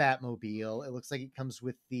comes with a Batmobile. It looks like it comes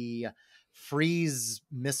with the Freeze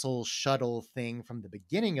missile shuttle thing from the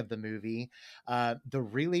beginning of the movie. Little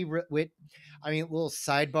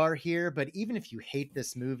sidebar here, but even if you hate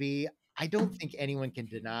this movie, I don't think anyone can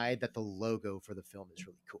deny that the logo for the film is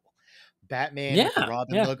really cool. Batman with the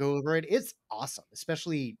Robin logo over it. It's awesome,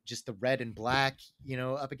 especially just the red and black,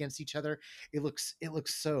 up against each other. It looks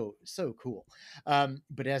so cool. But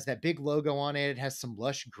it has that big logo on it. It has some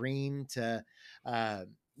lush green to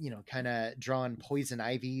kind of draw on Poison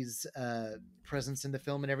Ivy's presence in the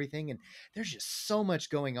film and everything. And there's just so much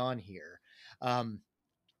going on here.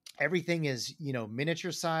 Everything is,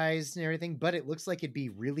 miniature sized and everything, but it looks like it'd be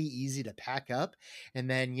really easy to pack up and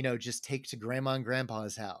then, just take to grandma and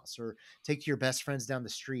grandpa's house or take to your best friends down the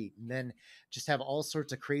street and then just have all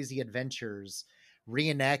sorts of crazy adventures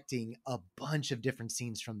reenacting a bunch of different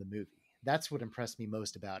scenes from the movie. That's what impressed me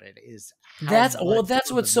most about it is that's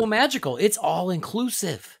what's so magical. It's all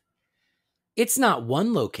inclusive. It's not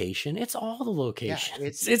one location. It's all the locations.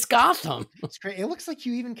 Yeah, it's Gotham. It's great. It looks like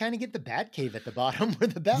you even kind of get the Batcave at the bottom where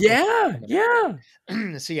the Bat. Yeah.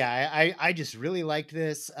 So yeah, I just really liked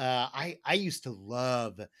this. I used to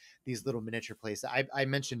love these little miniature places. I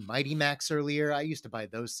mentioned Mighty Max earlier. I used to buy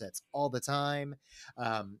those sets all the time.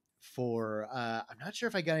 I'm not sure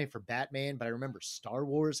if I got any for Batman, but I remember Star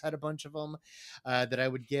Wars had a bunch of them that I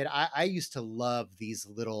would get. I used to love these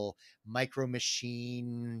little Micro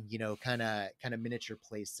Machine, kind of miniature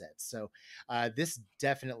play sets. So this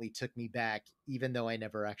definitely took me back, even though I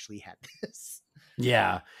never actually had this.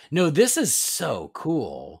 Yeah, no, this is so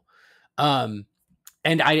cool.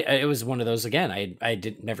 And it was one of those, again, I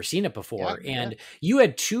never seen it before. And you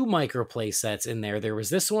had two micro play sets in there. There was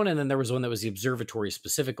this one, and then there was one that was the observatory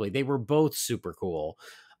specifically. They were both super cool.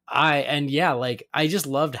 I just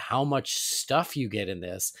loved how much stuff you get in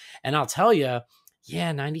this. And I'll tell you,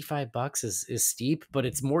 yeah, $95 is steep, but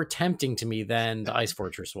it's more tempting to me than the Ice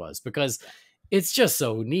Fortress was because it's just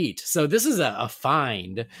so neat. So this is a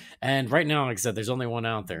find. And right now, like I said, there's only one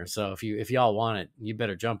out there. So if y'all want it, you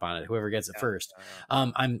better jump on it. Whoever gets it first.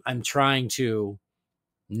 I'm trying to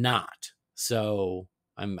not. So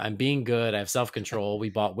I'm being good. I have self-control. We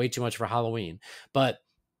bought way too much for Halloween, but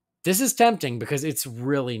this is tempting because it's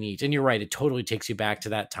really neat. And you're right. It totally takes you back to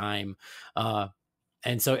that time.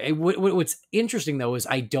 And so what's interesting though, is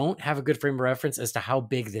I don't have a good frame of reference as to how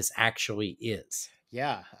big this actually is.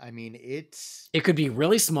 Yeah, I mean, it could be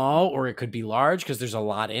really small or it could be large because there's a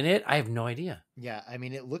lot in it. I have no idea. Yeah, I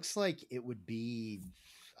mean, it looks like it would be,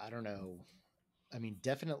 I don't know. I mean,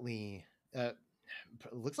 definitely,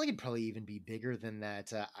 looks like it'd probably even be bigger than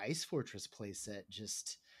that Ice Fortress playset,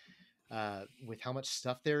 just with how much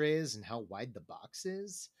stuff there is and how wide the box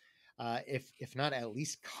is. If not at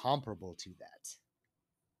least comparable to that.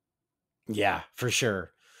 Yeah, for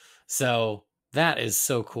sure. So that is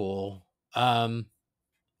so cool. I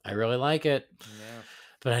really like it. Yeah.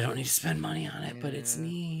 But I don't need to spend money on it, but it's Yeah.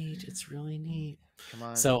 neat. It's really neat. Come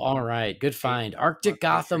on. So, all right. Good find. Arctic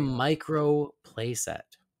Gotham Micro playset.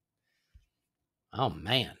 Oh,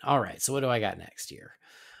 man. All right. So what do I got next here?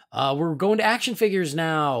 We're going to action figures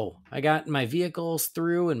now. I got my vehicles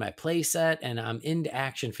through and my playset, and I'm into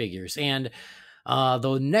action figures. And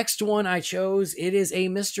the next one I chose, it is a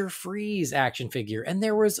Mr. Freeze action figure. And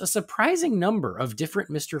there was a surprising number of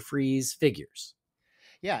different Mr. Freeze figures.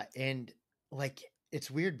 Yeah. And like,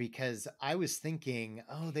 it's weird because I was thinking,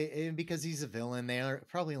 because he's a villain, they are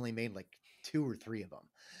probably only made like 2 or 3 of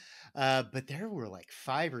them. But there were like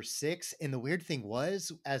 5 or 6. And the weird thing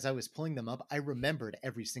was, as I was pulling them up, I remembered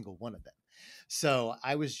every single one of them. So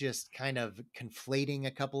I was just kind of conflating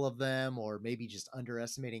a couple of them, or maybe just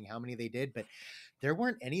underestimating how many they did. But there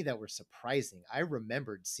weren't any that were surprising. I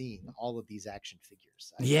remembered seeing all of these action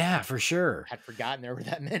figures. Yeah, for sure. Had forgotten there were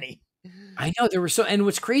that many. I know there were so, and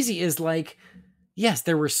what's crazy is like, yes,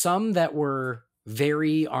 there were some that were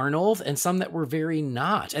very Arnold and some that were very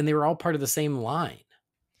not, and they were all part of the same line.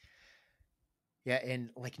 Yeah, and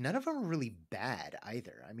like none of them are really bad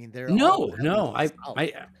either. I mean, they're no,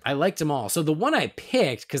 solid. I liked them all. So the one I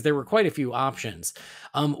picked, because there were quite a few options,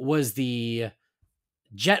 was the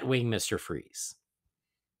Jetwing Mr. Freeze.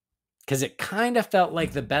 Because it kind of felt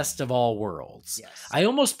like the best of all worlds. Yes. I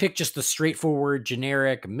almost picked just the straightforward,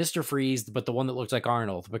 generic Mr. Freeze, but the one that looked like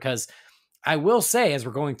Arnold, because I will say, as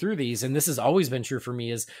we're going through these, and this has always been true for me,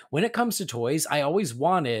 is when it comes to toys, I always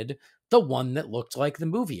wanted the one that looked like the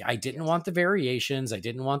movie. I didn't want the variations. I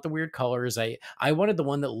didn't want the weird colors. I wanted the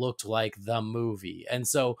one that looked like the movie. And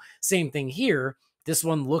so same thing here. This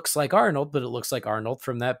one looks like Arnold, but it looks like Arnold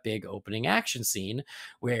from that big opening action scene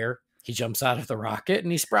where he jumps out of the rocket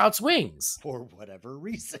and he sprouts wings. For whatever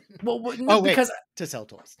reason. Well, no, because to sell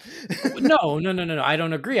toys. No. I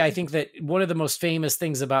don't agree. I think that one of the most famous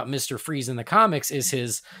things about Mr. Freeze in the comics is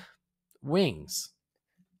his wings.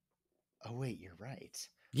 Oh, wait, you're right.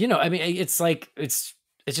 You know, I mean, it's like, it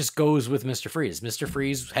just goes with Mr. Freeze. Mr.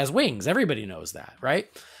 Freeze has wings. Everybody knows that, right?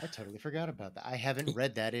 I totally forgot about that. I haven't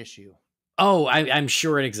read that issue. Oh, I'm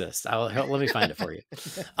sure it exists. Let me find it for you.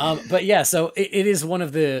 But yeah, so it is one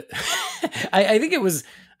of the, I think it was,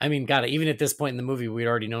 I mean, God, even at this point in the movie, we'd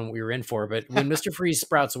already known what we were in for, but when Mr. Freeze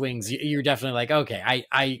sprouts wings, you're definitely like, okay,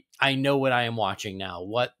 I know what I am watching now.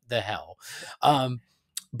 What the hell?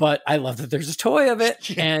 But I love that there's a toy of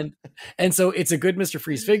it. And so it's a good Mr.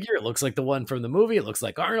 Freeze figure. It looks like the one from the movie. It looks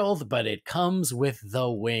like Arnold, but it comes with the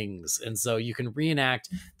wings. And so you can reenact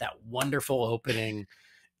that wonderful opening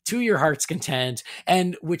to your heart's content,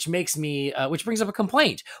 and which makes me, which brings up a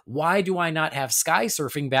complaint. Why do I not have sky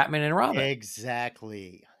surfing Batman and Robin?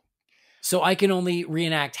 Exactly. So I can only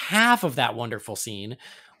reenact half of that wonderful scene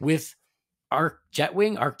with Arctic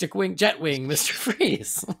Wing, Jetwing, Mr.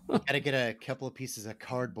 Freeze. Gotta get a couple of pieces of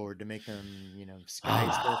cardboard to make them, sky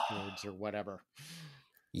surfboards or whatever.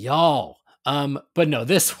 Y'all. But no,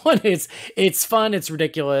 this one it's fun, it's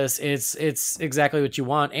ridiculous, it's exactly what you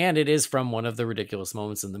want, and it is from one of the ridiculous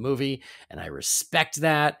moments in the movie, and I respect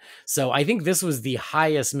that. So I think this was the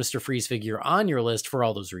highest Mr. Freeze figure on your list for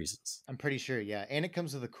all those reasons. I'm pretty sure, yeah. And it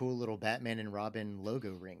comes with a cool little Batman and Robin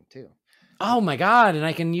logo ring too. Oh my God, and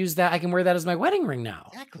I can use that, I can wear that as my wedding ring now.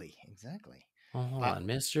 Exactly. Oh, hold on,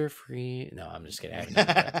 Mr. Freeze. No, I'm just kidding.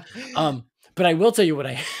 But I will tell you what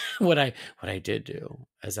I did do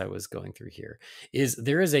as I was going through here is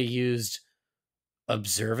there is a used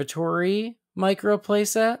observatory micro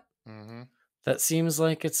playset that seems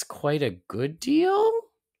like it's quite a good deal.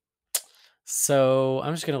 So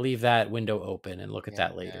I'm just going to leave that window open and look at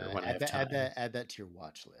that later when I have time. Add that to your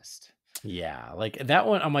watch list. Yeah, like that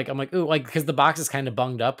one, I'm like, ooh, like, because the box is kind of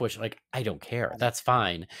bunged up, which like, I don't care. That's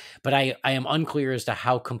fine. But I am unclear as to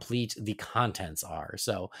how complete the contents are.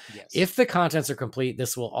 So if the contents are complete,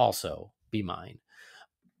 this will also be mine.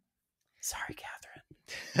 Sorry,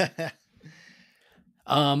 Catherine.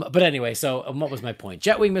 But anyway, so what was my point?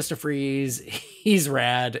 Jetwing Mr. Freeze, he's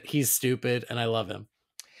rad, he's stupid, and I love him.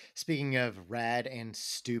 Speaking of rad and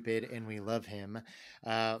stupid, and we love him,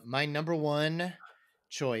 my number one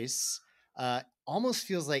choice almost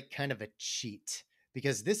feels like kind of a cheat,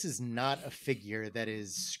 because this is not a figure that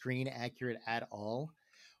is screen accurate at all,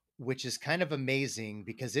 which is kind of amazing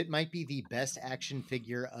because it might be the best action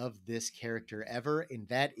figure of this character ever, and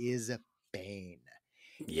that is Bane.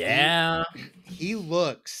 Yeah. He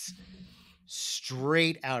looks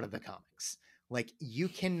straight out of the comics. Like, you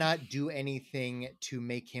cannot do anything to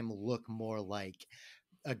make him look more like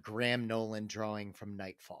a Graham Nolan drawing from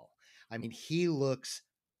Nightfall. I mean, he looks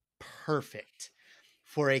perfect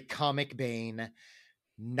for a comic Bane,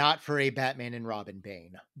 not for a Batman and Robin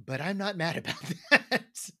Bane. But I'm not mad about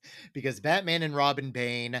that, because Batman and Robin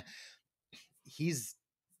Bane, he's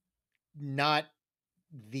not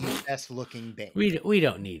the best looking Bane. We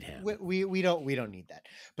don't need him. We don't need that.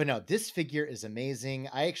 But no, this figure is amazing.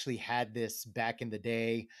 I actually had this back in the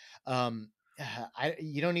day.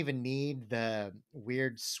 You don't even need the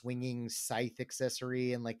weird swinging scythe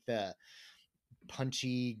accessory and like the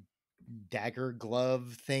punchy dagger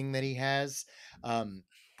glove thing that he has.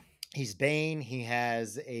 He's Bane. He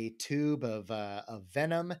has a tube of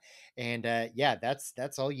venom, and yeah,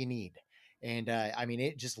 that's all you need. And I mean,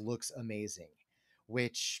 it just looks amazing,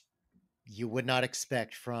 which you would not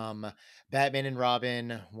expect from Batman and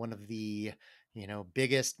Robin, one of the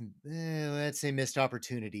biggest, let's say, missed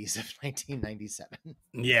opportunities of 1997.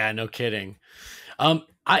 Yeah, no kidding.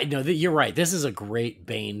 I know that you're right. This is a great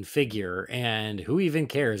Bane figure, and who even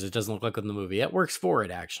cares? It doesn't look like in the movie. It works for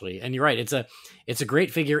it, actually. And you're right. It's a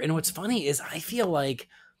great figure. And what's funny is I feel like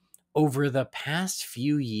over the past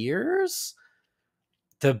few years,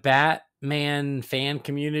 the Batman fan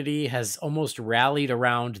community has almost rallied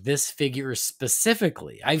around this figure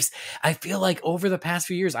specifically. I feel like over the past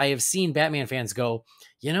few years, I have seen Batman fans go,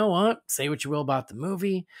 you know what? Say what you will about the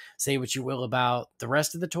movie, say what you will about the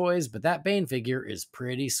rest of the toys, but that Bane figure is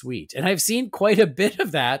pretty sweet. And I've seen quite a bit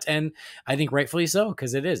of that, and I think rightfully so,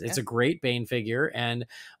 because it is. It's a great Bane figure, and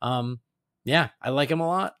yeah, I like him a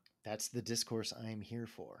lot. That's the discourse I'm here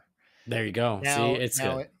for. There you go. See, it's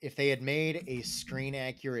good. If they had made a screen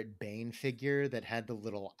accurate Bane figure that had the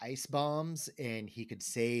little ice bombs and he could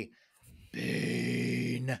say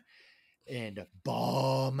Bane and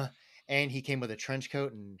bomb, and he came with a trench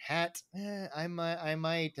coat and hat, I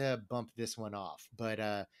might bump this one off.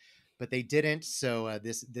 But they didn't. So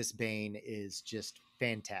this Bane is just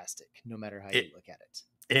fantastic, no matter how you look at it.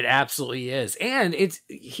 It absolutely is. And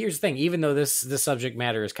here's the thing, even though this subject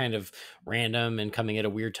matter is kind of random and coming at a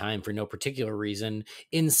weird time for no particular reason,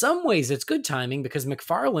 in some ways it's good timing because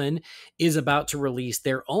McFarlane is about to release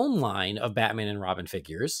their own line of Batman and Robin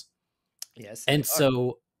figures. Yes. And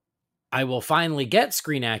so I will finally get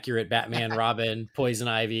screen accurate Batman, Robin, Poison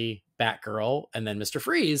Ivy, Batgirl, and then Mr.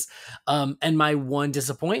 Freeze. And my one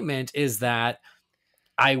disappointment is that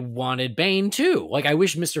I wanted Bane too. Like, I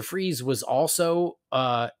wish Mr. Freeze was also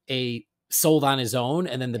sold on his own,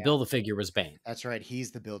 and then the Build-A-Figure was Bane. That's right.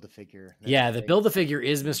 He's the Build-A-Figure. The Build-A-Figure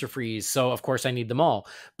is Mr. Freeze, so of course I need them all.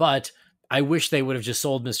 But I wish they would have just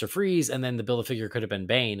sold Mr. Freeze, and then the Build-A-Figure could have been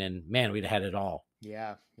Bane, and man, we'd have had it all.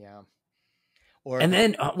 Yeah. Or and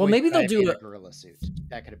then, maybe they'll do a gorilla suit.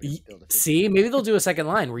 That could have been Build-A-Figure. See, maybe they'll do a second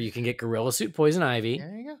line where you can get Gorilla Suit, Poison Ivy.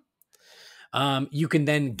 There you go. You can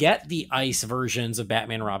then get the ice versions of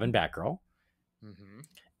Batman, Robin, Batgirl. Mm-hmm.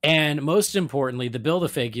 And most importantly, the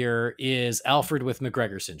Build-A-Figure is Alfred with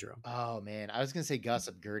McGregor syndrome. Oh, man. I was going to say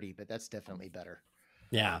Gossip Gertie, but that's definitely better.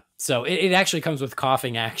 Yeah. So it actually comes with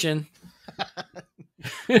coughing action.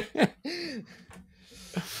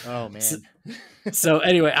 Oh, man. So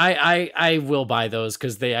anyway, I will buy those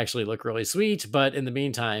because they actually look really sweet. But in the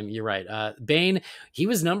meantime, you're right. Bane, he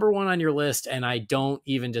was number one on your list, and I don't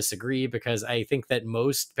even disagree because I think that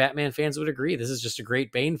most Batman fans would agree. This is just a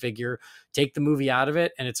great Bane figure. Take the movie out of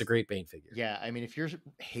it, and it's a great Bane figure. Yeah, I mean, if you're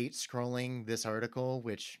hate scrolling this article,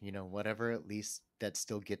 which, whatever, at least that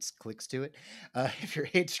still gets clicks to it. If you're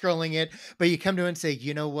hate scrolling it, but you come to it and say,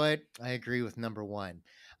 you know what? I agree with number one.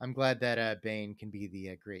 I'm glad that Bane can be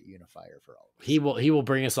the great unifier for all of us. He will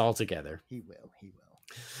bring us all together. He will.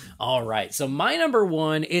 All right. So my number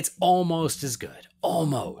one, it's almost as good.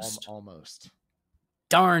 Almost.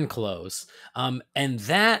 Darn close. And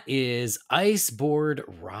that is Iceboard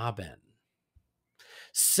Robin.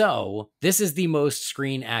 So this is the most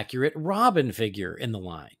screen accurate Robin figure in the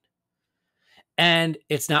line. And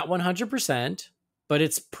it's not 100%. But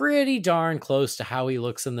it's pretty darn close to how he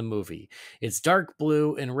looks in the movie. It's dark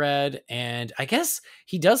blue and red, and I guess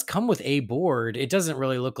he does come with a board. It doesn't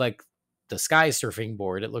really look like the sky surfing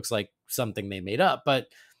board. It looks like something they made up, but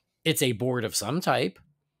it's a board of some type.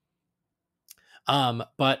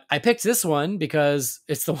 But I picked this one because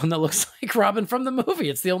it's the one that looks like Robin from the movie.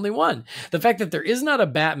 It's the only one. The fact that there is not a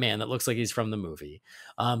Batman that looks like he's from the movie.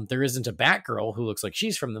 There isn't a Batgirl who looks like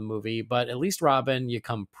she's from the movie, but at least Robin, you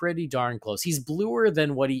come pretty darn close. He's bluer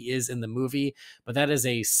than what he is in the movie, but that is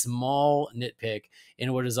a small nitpick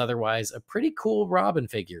in what is otherwise a pretty cool Robin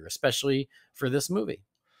figure, especially for this movie.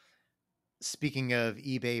 Speaking of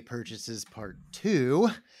eBay purchases part 2,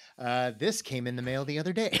 this came in the mail the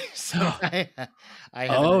other day. So I have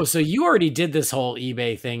Oh, so you already did this whole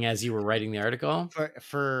eBay thing as you were writing the article?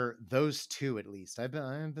 for those 2 at least. I've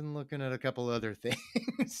been looking at a couple other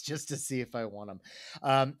things just to see if I want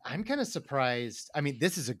them. I'm kind of surprised. I mean,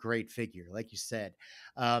 this is a great figure, like you said.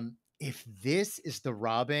 If this is the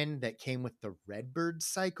Robin that came with the Redbird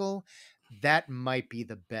cycle, that might be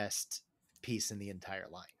the best piece in the entire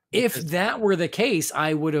line. If that were the case,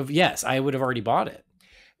 I would have already bought it.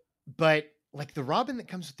 But like the Robin that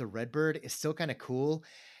comes with the Redbird is still kind of cool.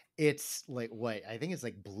 It's like what I think it's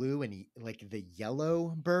like blue and like the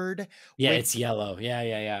yellow bird. Yeah, Which it's yellow.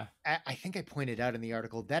 Yeah. I think I pointed out in the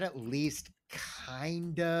article that at least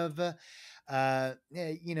kind of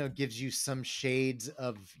gives you some shades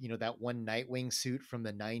of that one Nightwing suit from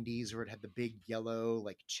the 90s where it had the big yellow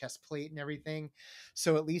like chest plate and everything.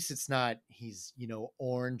 So at least it's not he's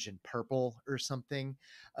orange and purple or something.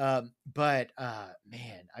 But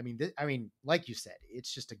man, I mean like you said,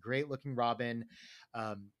 it's just a great looking Robin.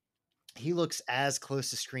 He looks as close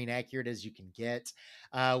to screen accurate as you can get,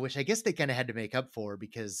 which I guess they kind of had to make up for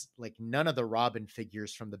because like none of the Robin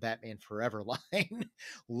figures from the Batman Forever line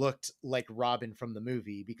looked like Robin from the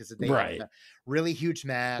movie because they had the really huge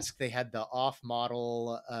mask. They had the off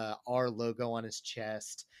model R logo on his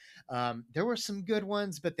chest. There were some good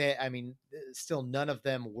ones, but still none of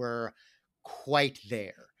them were quite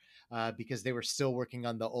there because they were still working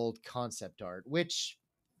on the old concept art, which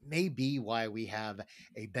may be why we have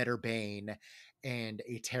a better Bane and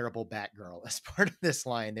a terrible Batgirl as part of this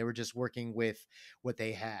line. They were just working with what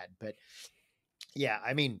they had. But yeah,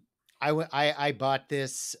 I mean, I bought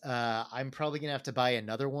this. I'm probably gonna have to buy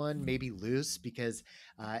another one, maybe loose, because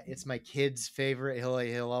it's my kid's favorite.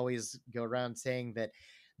 He'll always go around saying that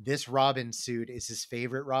this Robin suit is his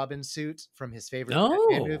favorite Robin suit from his favorite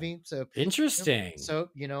Batman movie. So interesting. So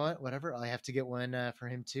you know what? Whatever. I have to get one for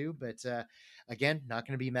him too. But again, not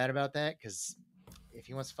going to be mad about that because if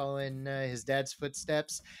he wants to follow in his dad's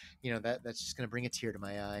footsteps, that's just going to bring a tear to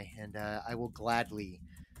my eye, and I will gladly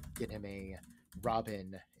get him a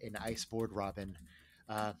Robin, an Iceboard Robin.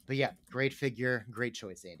 But yeah, great figure, great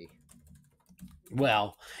choice, Andy.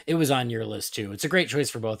 Well, it was on your list too. It's a great choice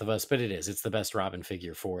for both of us, but it's the best Robin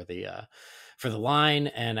figure for the line,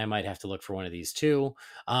 and I might have to look for one of these too.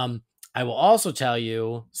 I will also tell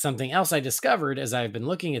you something else I discovered as I've been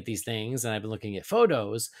looking at these things and I've been looking at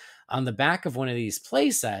photos. On the back of one of these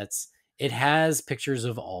play sets, it has pictures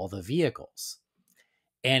of all the vehicles,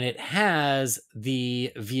 and it has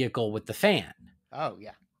the vehicle with the fan. Oh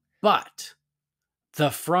yeah. But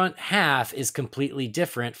the front half is completely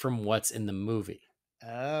different from what's in the movie.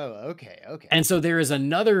 Oh, okay. And so there is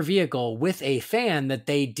another vehicle with a fan that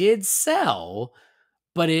they did sell,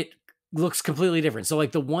 but it looks completely different. So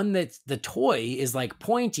like the one that's the toy is like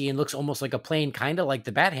pointy and looks almost like a plane, kind of like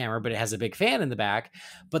the Bathammer, but it has a big fan in the back.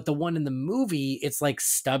 But the one in the movie, it's like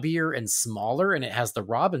stubbier and smaller, and it has the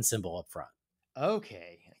Robin symbol up front.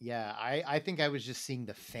 Okay. Yeah. I think I was just seeing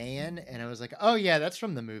the fan and I was like, oh yeah, that's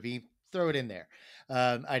from the movie. Throw it in there.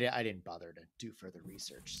 I didn't bother to do further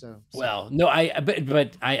research. So well, no,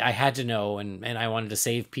 but I had to know, and I wanted to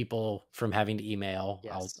save people from having to email.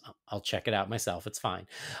 Yes. I'll check it out myself. It's fine.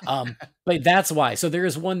 But that's why. So there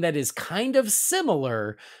is one that is kind of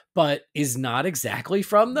similar, but is not exactly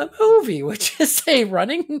from the movie, which is a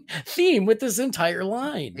running theme with this entire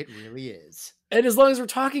line. It really is. And as long as we're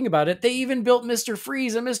talking about it, they even built Mr.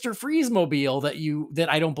 Freeze, a Mr. Freeze mobile that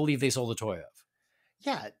I don't believe they sold a toy of.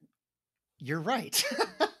 Yeah. You're right.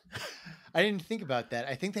 I didn't think about that.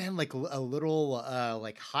 I think they had like a little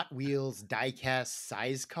like Hot Wheels diecast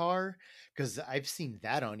size car because I've seen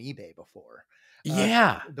that on eBay before.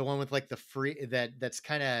 Yeah, the one with like the free that's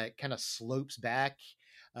kind of slopes back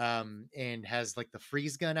and has like the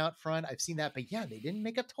freeze gun out front. I've seen that, but yeah, they didn't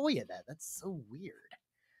make a toy of that. That's so weird.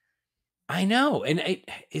 I know. And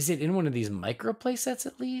is it in one of these micro play sets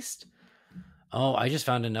at least? Oh, I just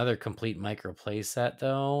found another complete micro play set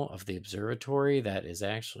though of the observatory. That is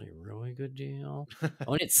actually a really good deal.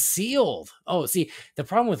 Oh, and it's sealed. Oh, see, the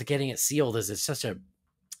problem with getting it sealed is it's such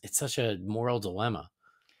a moral dilemma.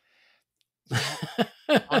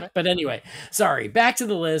 But anyway, sorry, back to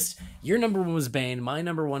the list. Your number one was Bane. My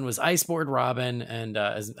number one was Iceboard Robin. And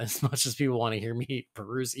as much as people want to hear me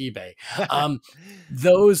peruse eBay,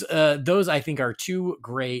 those I think are two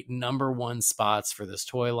great number one spots for this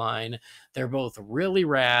toy line. They're both really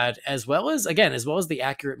rad, as well as the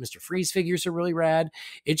accurate Mr. Freeze figures are really rad.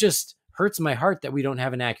 It just hurts my heart that we don't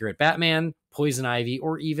have an accurate Batman, Poison Ivy,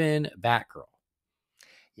 or even Batgirl.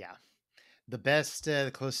 Yeah. The best,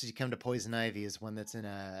 the closest you come to Poison Ivy is one that's in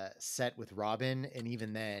a set with Robin, and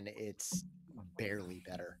even then, it's barely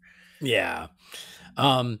better. Yeah.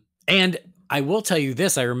 And I will tell you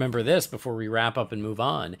this, I remember this before we wrap up and move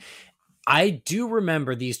on. I do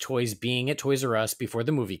remember these toys being at Toys R Us before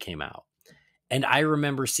the movie came out. And I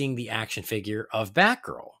remember seeing the action figure of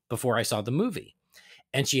Batgirl before I saw the movie.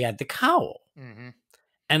 And she had the cowl. Mm-hmm.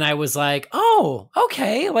 And I was like, oh,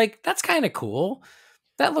 okay. Like, that's kind of cool.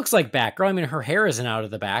 That looks like Batgirl. I mean, her hair isn't out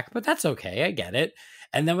of the back, but that's okay. I get it.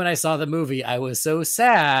 And then when I saw the movie, I was so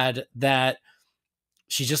sad that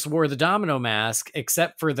she just wore the domino mask,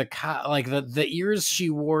 except for the ears she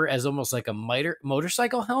wore as almost like a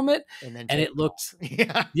motorcycle helmet. And it looked,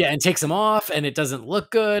 yeah. and takes them off, and it doesn't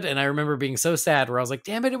look good. And I remember being so sad where I was like,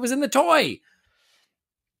 damn it was in the toy.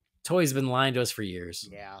 Toy's been lying to us for years.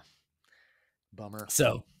 Yeah. Bummer.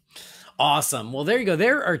 So awesome. Well, there you go.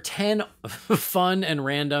 There are 10 fun and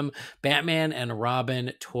random Batman and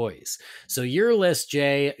Robin toys. So your list,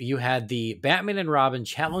 Jay, you had the Batman and Robin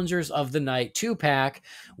Challengers of the Night 2-pack,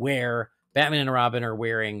 where Batman and Robin are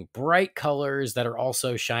wearing bright colors that are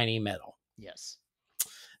also shiny metal. Yes.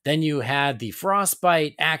 Then you had the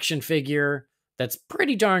Frostbite action figure that's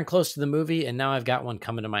pretty darn close to the movie, and now I've got one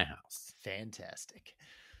coming to my house. Fantastic.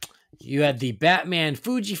 You had the Batman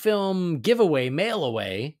Fujifilm giveaway mail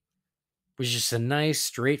away, which is just a nice,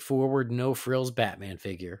 straightforward, no frills Batman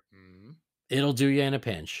figure. Mm-hmm. It'll do you in a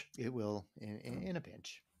pinch. It will in a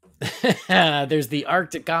pinch. There's the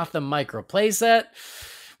Arctic Gotham micro playset,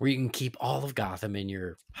 where you can keep all of Gotham in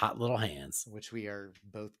your hot little hands, which we are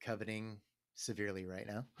both coveting severely right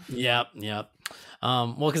now. Yep.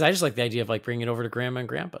 Well, because I just like the idea of like bringing it over to Grandma and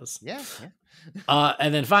Grandpa's. Yeah.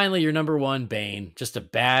 And then finally, your number one, Bane. Just a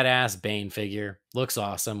badass Bane figure. Looks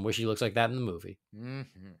awesome. Wish he looks like that in the movie.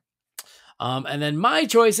 Mm-hmm. And then my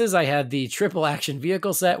choices, I had the triple action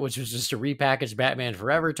vehicle set, which was just a repackaged Batman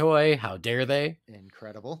Forever toy. How dare they?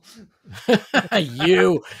 Incredible.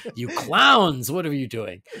 you clowns. What are you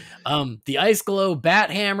doing? The Ice Glow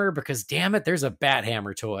Bat Hammer, because damn it, there's a Bat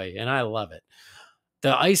Hammer toy and I love it.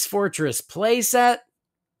 The Ice Fortress play set,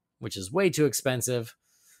 which is way too expensive.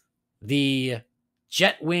 The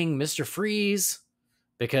Jetwing Mr. Freeze,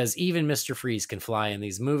 because even Mr. Freeze can fly in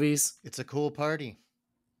these movies. It's a cool party.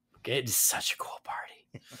 It's such a cool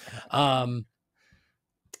party.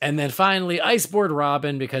 And then finally, Iceboard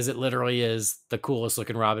Robin, because it literally is the coolest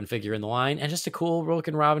looking Robin figure in the line, and just a cool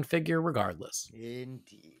looking Robin figure regardless.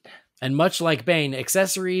 Indeed. And much like Bane,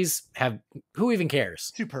 accessories have, who even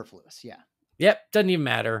cares? Superfluous, yeah. Yep, doesn't even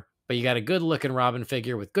matter. But you got a good looking Robin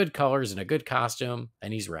figure with good colors and a good costume,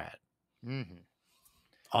 and he's rad. Mm-hmm.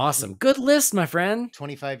 Awesome. Good list, my friend.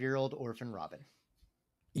 25-year-old orphan Robin.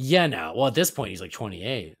 Yeah, no. Well, at this point, he's like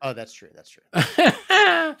 28. Oh, that's true.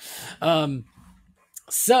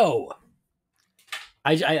 So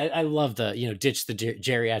I love the, ditch the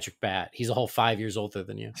geriatric bat. He's a whole 5 years older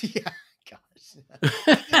than you. Yeah.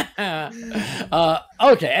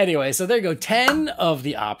 Okay, anyway, so there you go, 10 of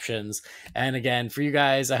the options. And again, for you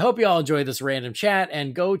guys, I hope you all enjoyed this random chat,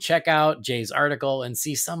 and go check out Jay's article and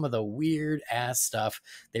see some of the weird ass stuff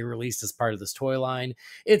they released as part of this toy line.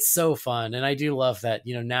 It's so fun, and I do love that,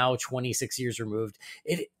 now 26 years removed,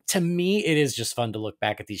 to me, it is just fun to look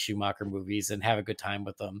back at these Schumacher movies and have a good time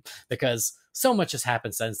with them, because so much has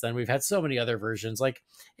happened since then. We've had so many other versions, like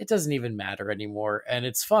it doesn't even matter anymore, and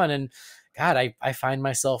it's fun. And God, I find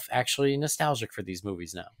myself actually nostalgic for these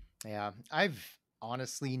movies now. Yeah, I've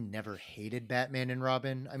honestly never hated Batman and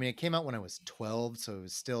Robin. I mean, it came out when I was 12, so it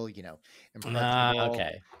was still,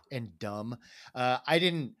 impressive and dumb. I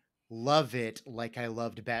didn't love it like I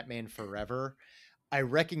loved Batman Forever. I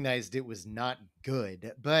recognized it was not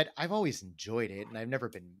good, but I've always enjoyed it, and I've never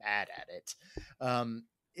been mad at it.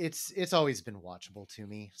 It's always been watchable to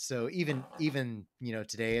me. So even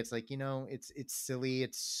today, it's like, it's silly,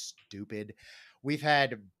 it's stupid. We've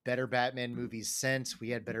had better Batman movies since. We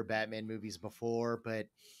had better Batman movies before, but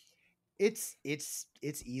it's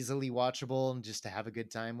easily watchable and just to have a good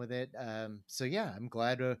time with it. So yeah, I'm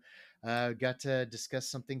glad got to discuss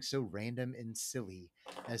something so random and silly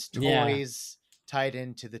as toys tied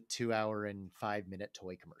into the 2-hour and 5-minute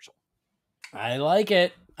toy commercial. I like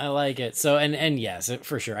it. So, and yes,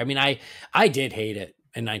 for sure. I mean, I did hate it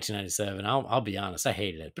in 1997. I'll be honest. I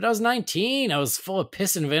hated it, but I was 19. I was full of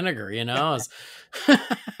piss and vinegar,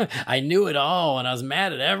 I knew it all, and I was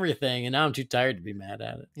mad at everything, and now I'm too tired to be mad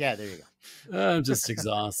at it. Yeah, there you go. I'm just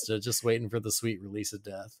exhausted, just waiting for the sweet release of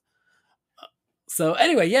death. So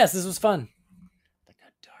anyway, yes, this was fun. That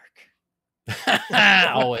got dark.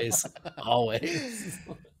 always.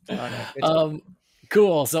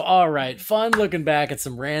 Cool. So, all right. Fun looking back at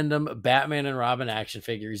some random Batman and Robin action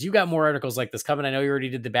figures. You got more articles like this coming. I know you already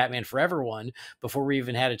did the Batman Forever one before we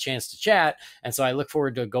even had a chance to chat. And so I look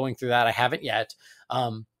forward to going through that. I haven't yet.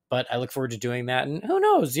 But I look forward to doing that. And who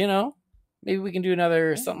knows, maybe we can do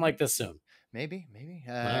another something like this soon. Maybe.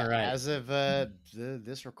 All right. As of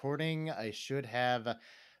this recording, I should have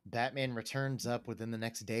Batman Returns up within the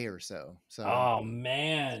next day or so. So, oh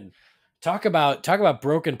man, talk about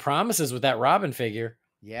broken promises with that Robin figure.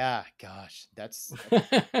 Yeah, gosh, that's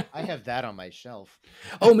I have that on my shelf.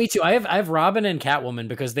 Oh, me too. I have Robin and Catwoman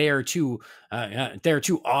because they're two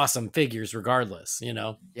awesome figures, regardless.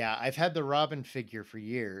 Yeah, I've had the Robin figure for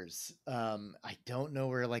years. I don't know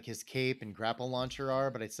where like his cape and grapple launcher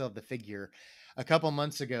are, but I still have the figure. A couple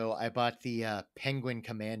months ago, I bought the Penguin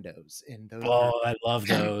Commandos, and those. Oh, I love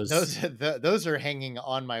those. those are hanging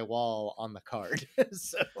on my wall on the card.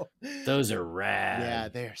 So those are rad. Yeah,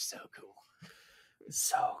 they're so cool.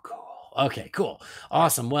 So cool. Okay, cool.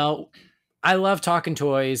 Awesome. Well, I love talking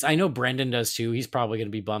toys. I know Brendan does too. He's probably going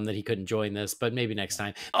to be bummed that he couldn't join this, but maybe next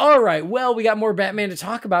time. All right. Well, we got more Batman to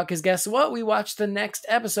talk about because guess what? We watched the next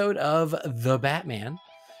episode of The Batman.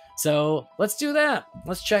 So let's do that.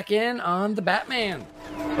 Let's check in on The Batman.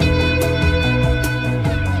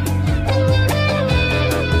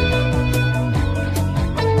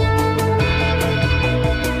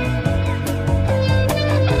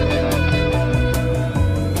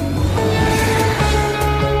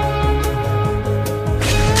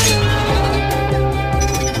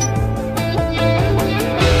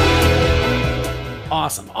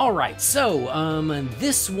 Awesome. All right. So,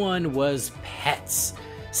 this one was Pets,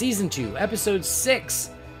 Season 2, Episode 6.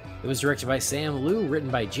 It was directed by Sam Liu, written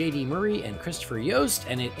by J.D. Murray and Christopher Yost,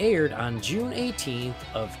 and it aired on June 18th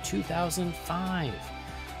of 2005.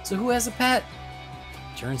 So who has a pet?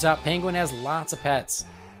 Turns out Penguin has lots of pets.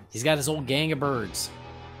 He's got his old gang of birds.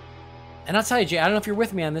 And I'll tell you, Jay, I don't know if you're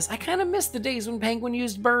with me on this. I kind of miss the days when Penguin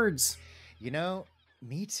used birds.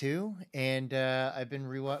 Me too. And I've been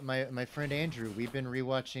my friend Andrew, we've been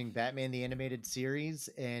rewatching Batman the Animated Series,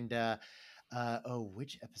 and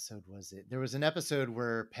which episode was it? There was an episode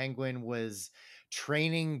where Penguin was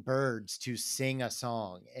training birds to sing a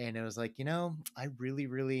song, and it was like, I really,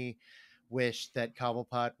 really wish that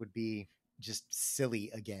Cobblepot would be just silly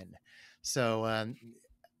again. So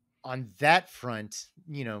on that front,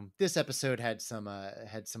 this episode had some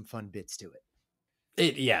fun bits to it.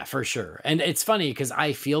 Yeah, for sure. And it's funny because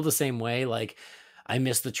I feel the same way. Like, I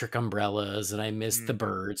miss the trick umbrellas and I miss the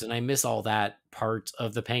birds and I miss all that part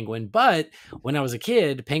of the Penguin. But when I was a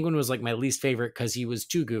kid, Penguin was like my least favorite because he was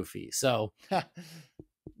too goofy. So,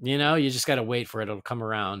 you just got to wait for it. It'll come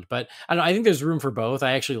around. But I don't know. I think there's room for both.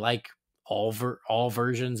 I actually like all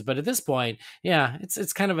versions. But at this point, yeah,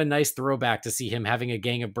 it's kind of a nice throwback to see him having a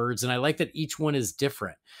gang of birds. And I like that each one is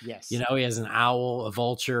different. Yes. He has an owl, a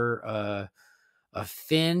vulture, a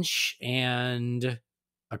finch, and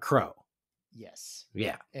a crow. Yes.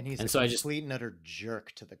 Yeah. And he's so complete and utter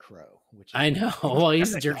jerk to the crow. Which I know. Well,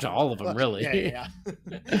 he's a jerk to all of them, really. Yeah.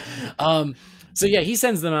 So yeah, he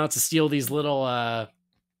sends them out to steal these little.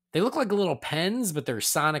 They look like little pens, but they're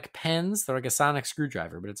sonic pens. They're like a sonic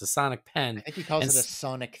screwdriver, but it's a sonic pen. I think he calls it a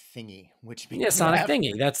sonic thingy, sonic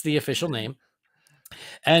thingy. That's the official name.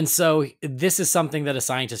 And so this is something that a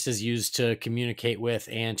scientist has used to communicate with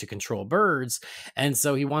and to control birds. And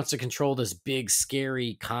so he wants to control this big,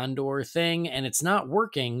 scary condor thing, and it's not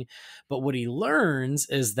working. But what he learns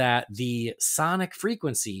is that the sonic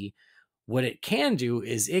frequency, what it can do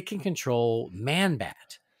is it can control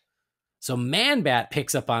Man-Bat. So Man-Bat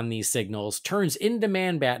picks up on these signals, turns into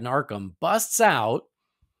Man-Bat in Arkham, busts out,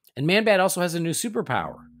 and Man-Bat also has a new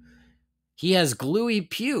superpower. He has gluey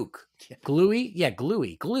puke. Gluey? Yeah,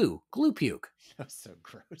 gluey. Glue puke. That's so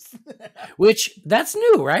gross. Which, that's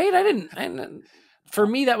new, right? For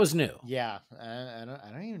me, that was new. Yeah. I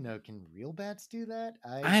don't even know. Can real bats do that?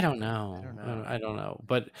 I don't know. I don't know.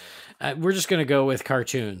 But we're just going to go with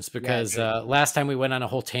cartoons because last time we went on a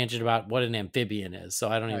whole tangent about what an amphibian is. So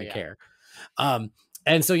I don't even care.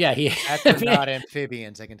 And so, yeah, bats are not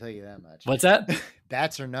amphibians. I can tell you that much. What's that?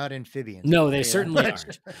 Bats are not amphibians. No, they certainly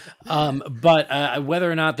aren't. But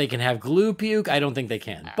whether or not they can have glue puke, I don't think they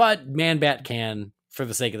can. But Man-Bat can, for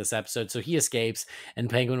the sake of this episode. So he escapes, and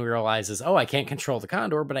Penguin realizes, I can't control the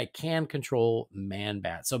condor, but I can control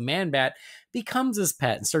Man-Bat. So Man-Bat becomes his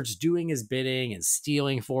pet and starts doing his bidding and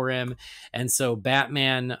stealing for him. And so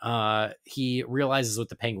Batman, he realizes what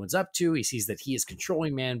the Penguin's up to. He sees that he is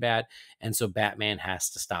controlling Man-Bat, and so Batman has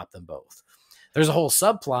to stop them both. There's a whole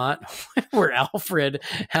subplot where Alfred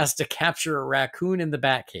has to capture a raccoon in the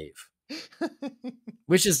Batcave.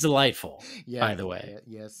 which is delightful, Yeah, by the way.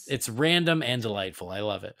 yes. It's random and delightful. I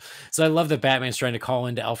love it. So I love that Batman's trying to call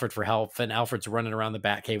into Alfred for help, and Alfred's running around the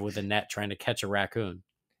Batcave with a net trying to catch a raccoon.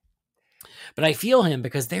 But I feel him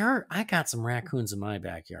because I got some raccoons in my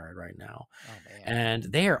backyard right now. Oh man. And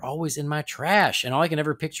they are always in my trash. And all I can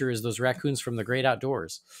ever picture is those raccoons from The Great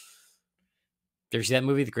Outdoors. Did you see that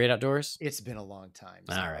movie, The Great Outdoors? It's been a long time.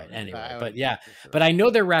 All right. Anyway, but yeah, but I know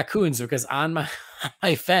they're raccoons because on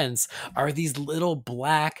my fence are these little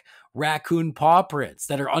black raccoon paw prints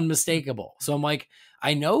that are unmistakable. So I'm like,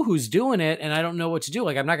 I know who's doing it, and I don't know what to do.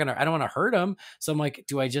 Like, I don't want to hurt them. So I'm like,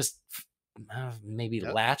 do I just maybe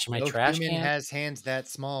latch my trash human can? has hands that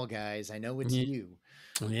small, guys. I know it's you.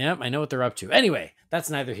 Yep, I know what they're up to. Anyway, that's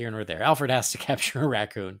neither here nor there. Alfred has to capture a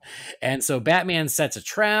raccoon. And so Batman sets a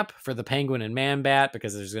trap for the Penguin and Man-Bat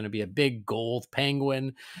because there's going to be a big gold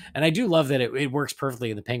penguin. And I do love that it works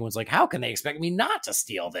perfectly. And the Penguin's like, how can they expect me not to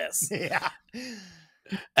steal this? Yeah.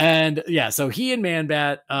 And yeah, so he and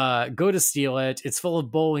Man-Bat go to steal it. It's full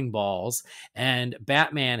of bowling balls. And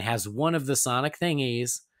Batman has one of the sonic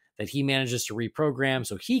thingies that he manages to reprogram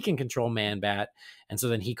so he can control Man-Bat. And so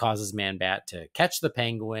then he causes Man-Bat to catch the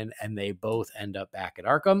Penguin, and they both end up back at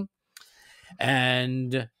Arkham.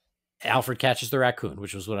 And Alfred catches the raccoon,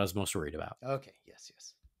 which was what I was most worried about. Okay, yes.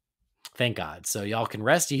 Thank God. So y'all can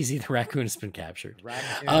rest easy. The raccoon has been captured.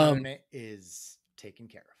 Raccoon is taken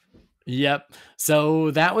care of. Yep.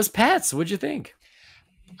 So that was Pets. What'd you think?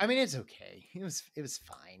 I mean, it's okay. It was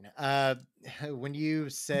fine. When you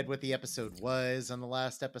said what the episode was on the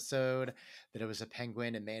last episode, that it was a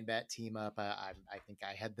Penguin and Man-Bat team up, I think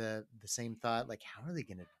I had the same thought. Like, how are they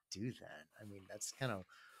going to do that? I mean, that's kind of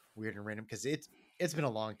weird and random because it's been a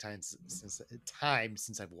long time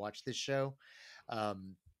since I've watched this show,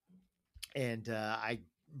 and I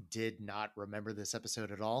did not remember this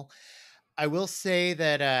episode at all. I will say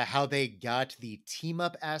that how they got the team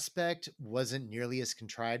up aspect wasn't nearly as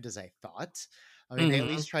contrived as I thought. I mean, they at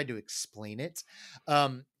least tried to explain it.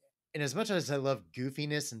 And as much as I love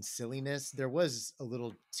goofiness and silliness, there was a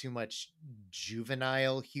little too much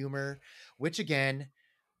juvenile humor, which again,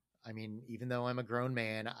 I mean, even though I'm a grown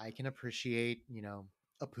man, I can appreciate,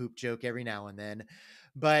 a poop joke every now and then.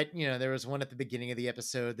 But, there was one at the beginning of the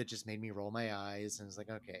episode that just made me roll my eyes. And I was like,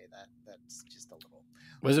 okay, that's just a little.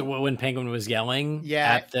 Was it when Penguin was yelling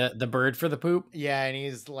at the bird for the poop? Yeah, and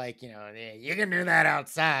he's like, you can do that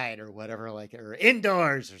outside or whatever, or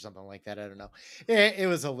indoors or something like that. I don't know. It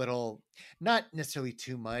was a little, not necessarily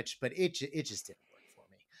too much, but it just didn't work for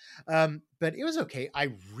me. But it was okay.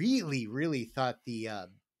 I really, really thought the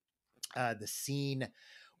scene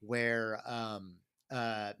where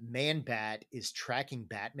Man-Bat is tracking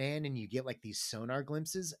Batman and you get like these sonar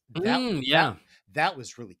glimpses. That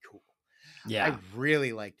was really cool. Yeah, I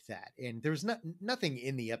really liked that. And there was nothing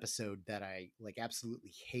in the episode that I like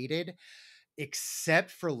absolutely hated, except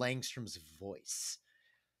for Langstrom's voice.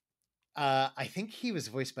 I think he was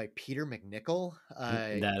voiced by Peter McNichol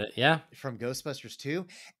from Ghostbusters 2.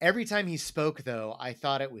 Every time he spoke, though, I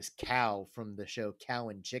thought it was Cow from the show Cow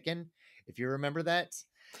and Chicken, if you remember that.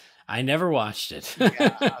 I never watched it.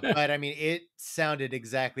 But I mean, it sounded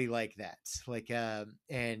exactly like that. Like,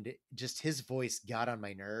 and just his voice got on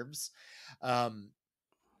my nerves.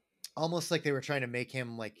 Almost like they were trying to make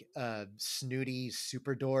him like a snooty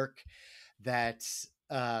super dork that,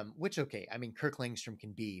 which, okay, I mean, Kirk Langstrom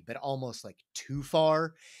can be, but almost like too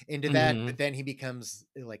far into that. But then he becomes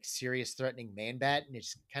like serious threatening Man-Bat, and it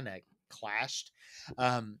just kind of clashed.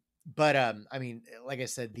 But I mean, like I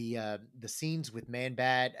said, the scenes with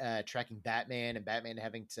Man-Bat tracking Batman and Batman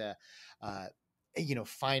having to,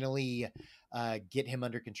 finally get him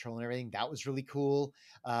under control and everything, that was really cool.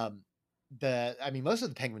 Most of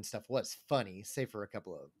the Penguin stuff was funny, save for a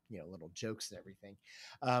couple of little jokes and everything.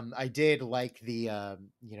 I did like the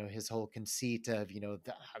his whole conceit of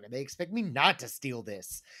how can they expect me not to steal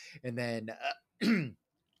this, and then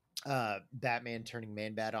Batman turning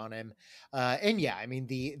Man-Bat on him. And yeah, I mean,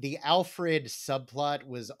 the Alfred subplot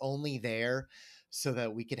was only there so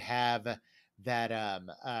that we could have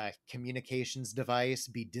that communications device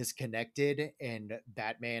be disconnected and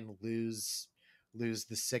Batman lose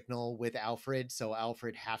the signal with Alfred, so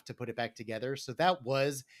Alfred have to put it back together. So that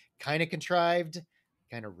was kind of contrived,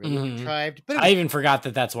 kind of really contrived. But I even forgot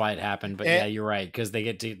that that's why it happened. But yeah, you're right, because they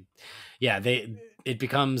get to, it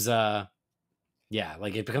becomes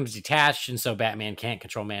it becomes detached, and so Batman can't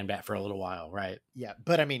control Man-Bat for a little while, right? Yeah,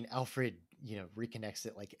 but I mean, Alfred, reconnects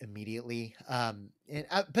it like immediately.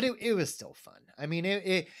 But it was still fun. I mean,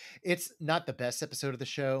 it's not the best episode of the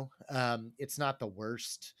show. It's not the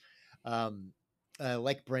worst.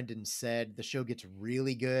 like Brendan said, the show gets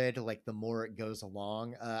really good, like, the more it goes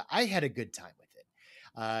along. I had a good time with it.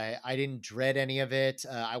 I didn't dread any of it.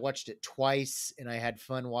 I watched it twice, and I had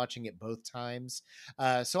fun watching it both times.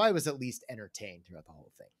 So I was at least entertained throughout the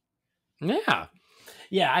whole thing. Yeah.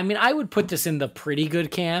 Yeah, I mean, I would put this in the pretty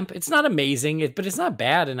good camp. It's not amazing, but it's not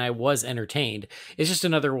bad, and I was entertained. It's just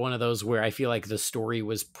another one of those where I feel like the story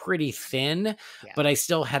was pretty thin, Yeah. but I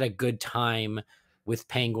still had a good time with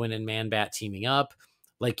Penguin and Man-Bat teaming up.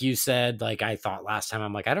 Like you said, like I thought last time,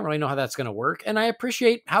 I'm like, I don't really know how that's going to work, and I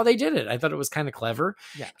appreciate how they did it. I thought it was kind of clever.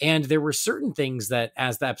 Yeah. And there were certain things that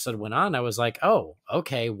as the episode went on, I was like, oh,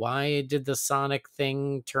 okay, why did the Sonic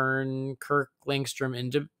thing turn Kirk Langstrom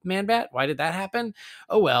into Man-Bat? Why did that happen?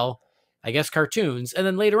 Oh, well, I guess cartoons. And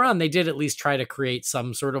then later on, they did at least try to create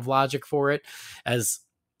some sort of logic for it. As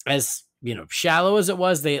you know, shallow as it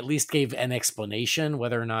was, they at least gave an explanation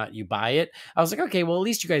whether or not you buy it. I was like, okay, well, at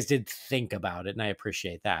least you guys did think about it, and I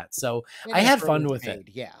appreciate that. So I had fun with it.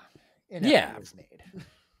 Yeah. Yeah. It was made.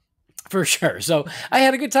 For sure. So I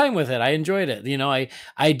had a good time with it. I enjoyed it. You know,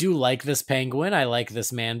 I do like this Penguin. I like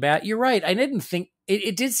this Man-Bat. You're right. I didn't think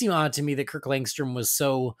it did seem odd to me that Kirk Langstrom was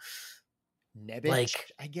so Nebbish,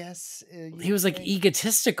 like, I guess. He was like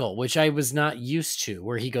egotistical, which I was not used to,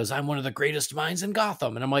 where he goes, I'm one of the greatest minds in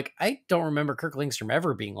Gotham. And I'm like, I don't remember Kirk Langstrom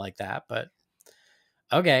ever being like that, but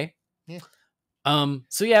okay. Yeah.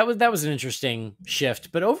 So yeah, that was an interesting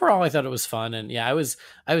shift, but overall I thought it was fun. And yeah, I was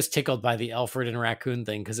tickled by the Alfred and raccoon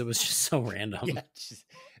thing, because it was just so random. Yeah, just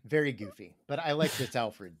very goofy, but I like this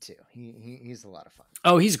Alfred too. He's a lot of fun.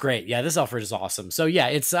 Oh, he's great. Yeah, this Alfred is awesome. So yeah,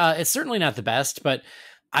 it's certainly not the best, but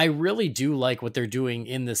I really do like what they're doing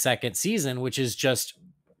in the second season, which is just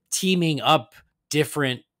teaming up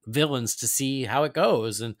different villains to see how it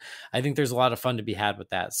goes. And I think there's a lot of fun to be had with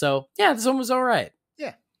that. So yeah, this one was all right.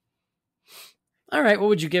 Yeah. All right. What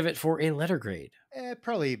would you give it for a letter grade?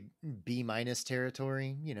 Probably B-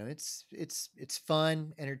 territory. You know, it's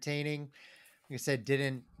fun, entertaining. Like I said,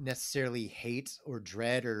 didn't necessarily hate or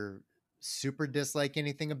dread or super dislike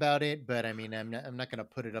anything about it, but I mean, I'm not going to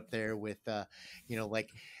put it up there with, you know,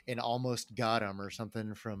 like an Almost Got 'Em or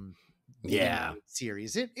something from the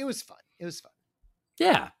series. It was fun. It was fun.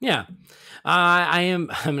 Yeah. Yeah.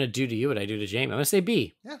 I'm going to do to you what I do to Jamie. I'm going to say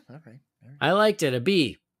B. Yeah. All right. I liked it. A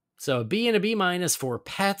B. So a B and a B- for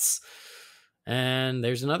Pets. And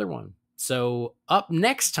there's another one. So up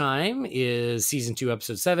next time is season 2,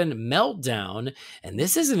 episode 7, Meltdown. And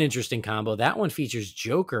this is an interesting combo. That one features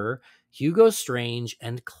Joker, Hugo Strange,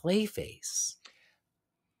 and Clayface.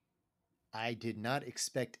 I did not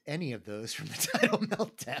expect any of those from the title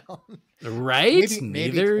Meltdown. Right?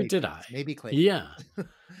 Neither did I. Maybe Clayface. Yeah.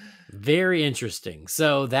 Very interesting.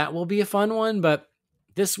 So that will be a fun one. But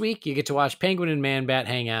this week you get to watch Penguin and Man-Bat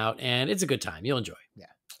hang out, and it's a good time. You'll enjoy. Yeah.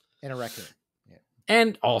 And a record. Yeah.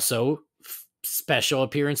 And also special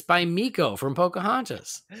appearance by Miko from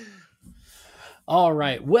Pocahontas. All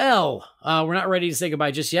right. Well, we're not ready to say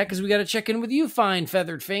goodbye just yet, because we got to check in with you, fine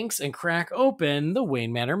feathered finks, and crack open the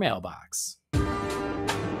Wayne Manor mailbox.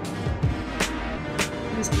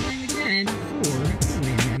 It's time again for the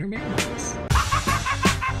Wayne Manor mailbox.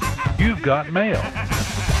 You've got mail.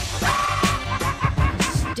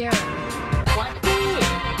 Darren, what is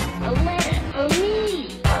a letter for me?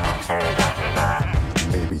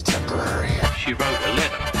 Maybe temporary. She wrote a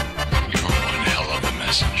letter. You're one hell of a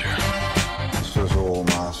messenger. This is all,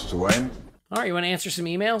 Master Wayne. All right, you want to answer some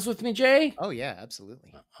emails with me, Jay? Oh, yeah,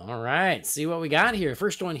 absolutely. All right, see what we got here.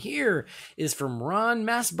 First one here is from Ron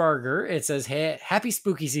Massbarger. It says, hey, happy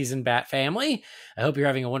spooky season, Bat family. I hope you're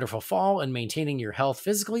having a wonderful fall and maintaining your health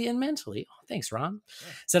physically and mentally. Oh, thanks, Ron.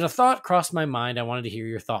 Yeah. Said a thought crossed my mind. I wanted to hear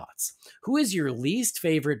your thoughts. Who is your least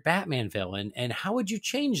favorite Batman villain, and how would you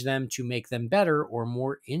change them to make them better or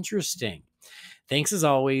more interesting? Thanks as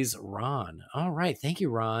always, Ron. All right, thank you,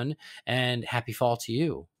 Ron, and happy fall to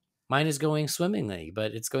you. Mine is going swimmingly,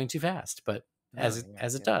 but it's going too fast, but as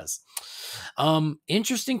it does.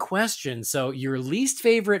 Interesting question. So your least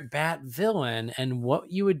favorite Bat villain and what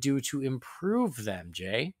you would do to improve them,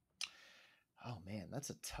 Jay? Oh man, that's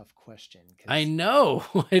a tough question. I know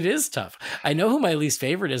it is tough. I know who my least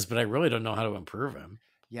favorite is, but I really don't know how to improve him.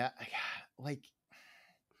 Yeah. Like,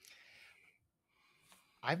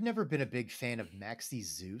 I've never been a big fan of Maxie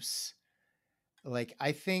Zeus. Like,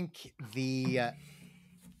 I think the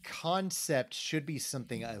concept should be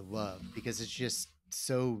something I love because it's just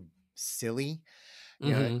so silly.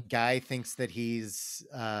 You know, guy thinks that he's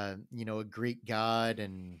you know, a Greek god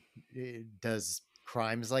and does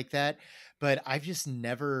crimes like that, but I've just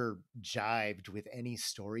never jived with any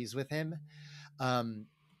stories with him.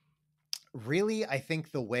 Really, I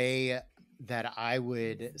think the way that I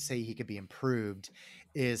would say he could be improved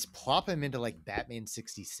is plop him into like Batman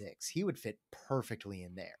 66. He would fit perfectly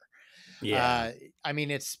in there. Yeah. I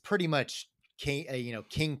mean, it's pretty much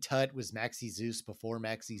King Tut was Maxi Zeus before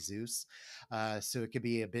Maxi Zeus. So it could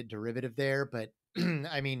be a bit derivative there, but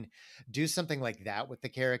I mean, do something like that with the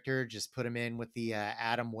character, just put him in with the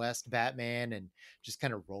Adam West Batman and just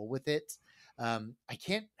kind of roll with it. I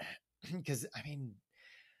can't, because I mean,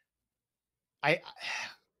 I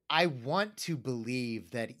I want to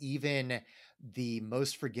believe that even the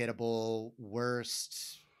most forgettable,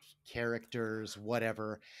 worst characters,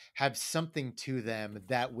 whatever, have something to them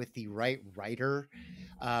that with the right writer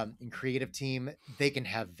and creative team, they can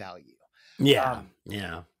have value. Yeah. Um,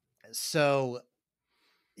 Yeah. so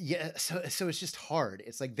yeah, so it's just hard.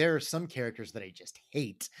 It's like there are some characters that I just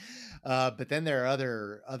hate, but then there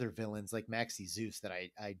are other villains like Maxi Zeus that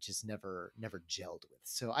I just never gelled with.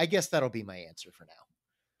 So I guess that'll be my answer for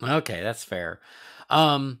now. Okay, that's fair.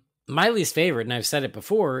 My least favorite, and I've said it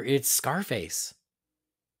before, it's Scarface.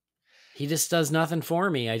 He just does nothing for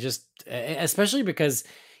me. Especially because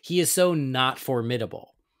he is so not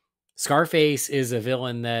formidable. Scarface is a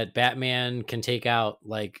villain that Batman can take out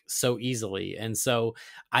like so easily. And so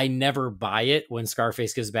I never buy it when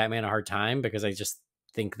Scarface gives Batman a hard time, because I just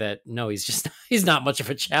think that no, he's not much of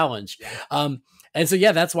a challenge. And so,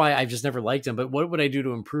 yeah, that's why I've just never liked him. But what would I do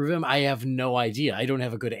to improve him? I have no idea. I don't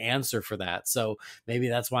have a good answer for that. So maybe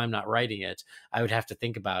that's why I'm not writing it. I would have to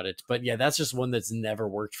think about it. But yeah, that's just one that's never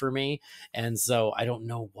worked for me. And so I don't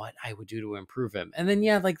know what I would do to improve him. And then,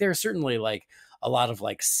 yeah, like there are certainly like a lot of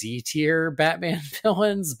like C tier Batman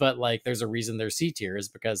villains, but like there's a reason they're C tier is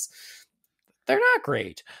because they're not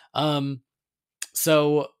great.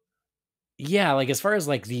 So yeah, like as far as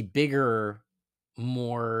like the bigger,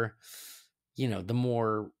 more, the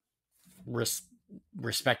more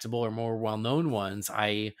respectable or more well-known ones,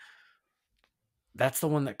 that's the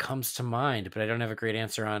one that comes to mind, but I don't have a great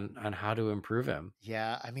answer on how to improve him.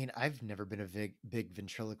 Yeah, I mean, I've never been a big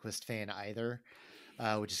ventriloquist fan either,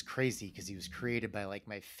 which is crazy because he was created by like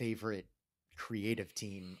my favorite creative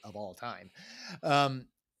team of all time.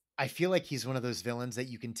 I feel like he's one of those villains that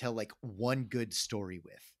you can tell like one good story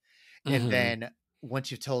with, and then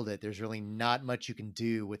once you've told it, there's really not much you can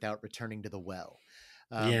do without returning to the well.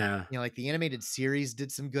 Yeah. Like the animated series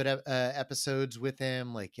did some good episodes with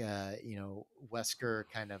him, like Wesker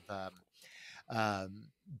kind of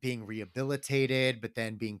being rehabilitated, but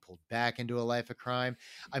then being pulled back into a life of crime.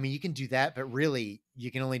 I mean, you can do that, but really,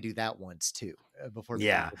 you can only do that once too before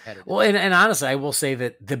being repetitive. Well, and honestly, I will say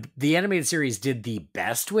that the animated series did the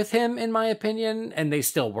best with him, in my opinion, and they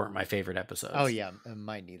still weren't my favorite episodes. Oh yeah,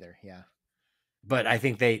 mine neither. Yeah. But I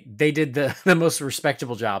think they did the most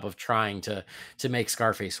respectable job of trying to make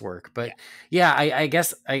Scarface work. But yeah, I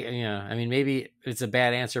guess I mean, maybe it's a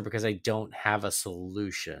bad answer because I don't have a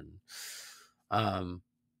solution.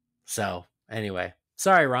 So anyway,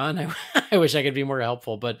 sorry, Ron. I wish I could be more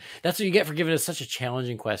helpful, but that's what you get for giving us such a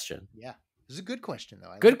challenging question. Yeah. It's a good question,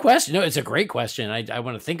 though. Good question. No, it's a great question. I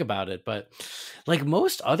want to think about it, but like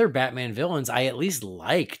most other Batman villains, I at least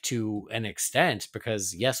like to an extent,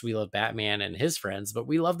 because yes, we love Batman and his friends, but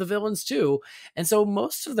we love the villains too. And so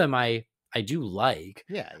most of them I do like.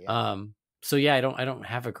 Yeah. So yeah, I don't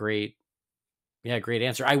have a great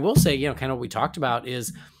answer. I will say, kind of what we talked about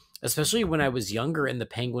is, especially when I was younger and the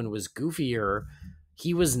Penguin was goofier,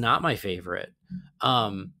 he was not my favorite.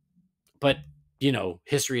 But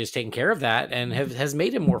history has taken care of that and has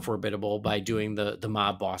made him more formidable by doing the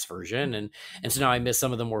mob boss version. And so now I miss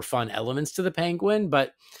some of the more fun elements to the Penguin.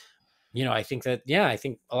 But, I think that, I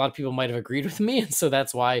think a lot of people might have agreed with me. And so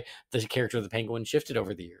that's why the character of the Penguin shifted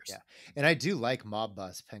over the years. Yeah. And I do like mob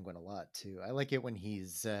boss Penguin a lot too. I like it when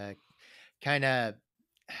he's kind of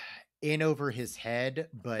in over his head,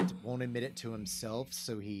 but won't admit it to himself.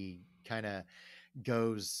 So he kind of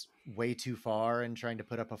goes way too far and trying to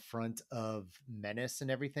put up a front of menace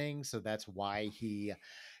and everything. So that's why you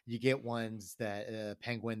get ones that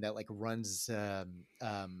Penguin that like runs gun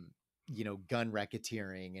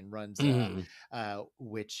racketeering and runs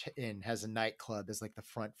which and has a nightclub as like the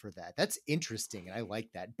front for that. That's interesting and I like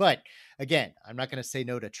that. But again, I'm not going to say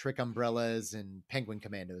no to trick umbrellas and Penguin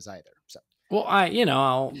commandos either. So well,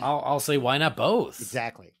 I'll say why not both?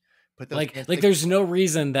 Exactly. But there's no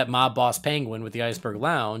reason that mob boss Penguin with the Iceberg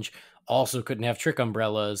Lounge also couldn't have trick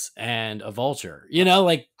umbrellas and a vulture.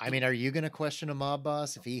 I mean, are you going to question a mob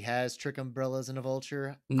boss if he has trick umbrellas and a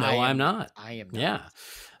vulture? No, I'm not. I am not. Yeah.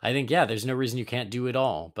 I think, there's no reason you can't do it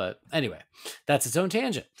all. But anyway, that's its own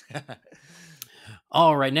tangent.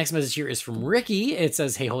 All right, next message here is from Ricky. It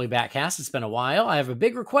says, "Hey, Holy BatCast, it's been a while. I have a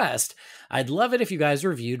big request. I'd love it if you guys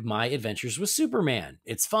reviewed My Adventures with Superman.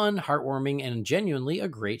 It's fun, heartwarming, and genuinely a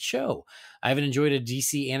great show. I haven't enjoyed a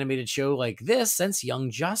DC animated show like this since Young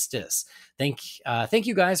Justice. Thank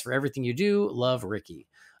you guys for everything you do. Love, Ricky."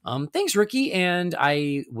 Thanks, Ricky, and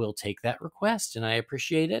I will take that request, and I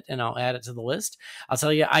appreciate it, and I'll add it to the list. I'll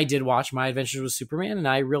tell you, I did watch My Adventures with Superman, and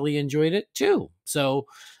I really enjoyed it too. So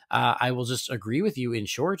I will just agree with you in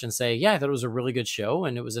short and say, yeah, I thought it was a really good show,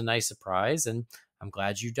 and it was a nice surprise, and I'm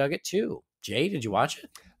glad you dug it too. Jay, did you watch it?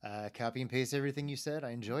 Copy and paste everything you said. I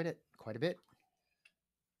enjoyed it quite a bit.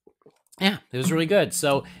 Yeah, it was really good.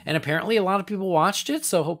 So, and apparently a lot of people watched it,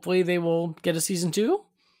 so hopefully they will get a season 2.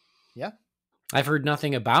 Yeah. I've heard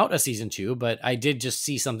nothing about a season 2, but I did just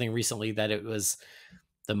see something recently that it was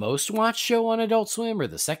the most watched show on Adult Swim or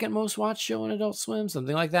the second most watched show on Adult Swim,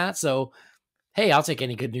 something like that. So, hey, I'll take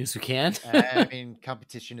any good news we can. I mean,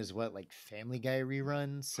 competition is what, like Family Guy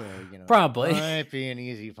reruns? So, Probably. Might be an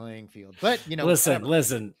easy playing field. But,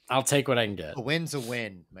 Listen, I'll take what I can get. A win's a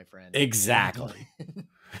win, my friend. Exactly.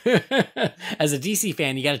 As a DC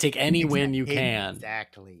fan, you got to take any win you can.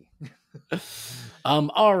 Exactly.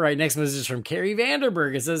 All right, next message is from Carrie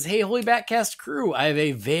Vanderberg. It says, "Hey, Holy BatCast crew, I have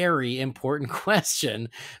a very important question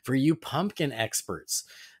for you pumpkin experts.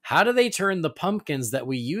 How do they turn the pumpkins that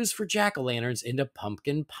we use for jack-o'-lanterns into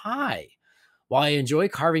pumpkin pie? While I enjoy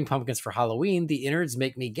carving pumpkins for Halloween, the innards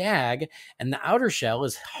make me gag, and the outer shell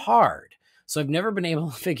is hard. So I've never been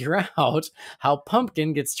able to figure out how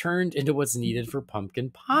pumpkin gets turned into what's needed for pumpkin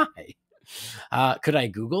pie. Could I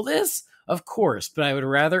Google this? Of course, but I would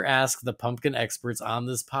rather ask the pumpkin experts on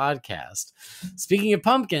this podcast. Speaking of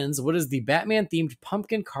pumpkins, what is the Batman-themed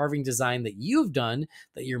pumpkin carving design that you've done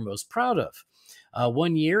that you're most proud of?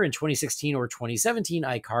 One year in 2016 or 2017,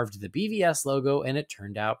 I carved the BVS logo, and it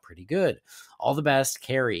turned out pretty good. All the best,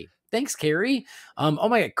 Carrie." Thanks, Carrie. Oh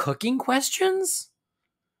my God, cooking questions?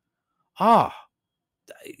 I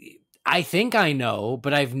think I know,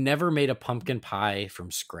 but I've never made a pumpkin pie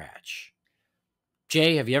from scratch.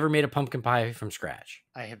 Jay, have you ever made a pumpkin pie from scratch?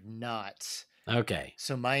 I have not. Okay.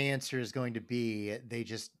 So my answer is going to be they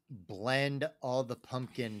just blend all the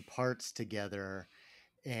pumpkin parts together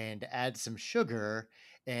and add some sugar.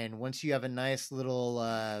 And once you have a nice little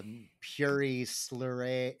puree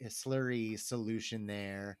slurry solution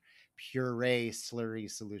there,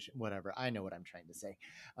 whatever. I know what I'm trying to say.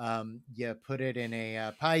 You put it in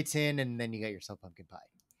a pie tin, and then you got yourself pumpkin pie.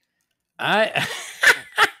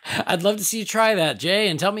 I'd love to see you try that, Jay,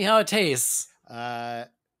 and tell me how it tastes. Hard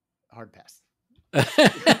pass.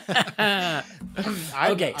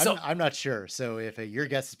 I'm not sure. So if your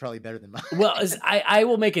guess is probably better than mine. Well, I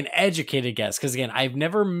will make an educated guess because, again, I've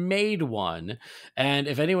never made one. And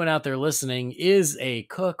if anyone out there listening is a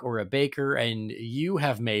cook or a baker and you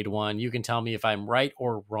have made one, you can tell me if I'm right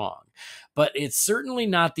or wrong. But it's certainly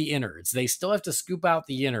not the innards. They still have to scoop out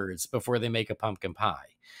the innards before they make a pumpkin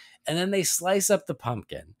pie. And then they slice up the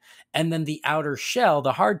pumpkin. And then the outer shell,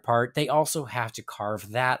 the hard part, they also have to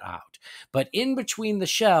carve that out. But in between the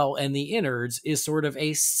shell and the innards is sort of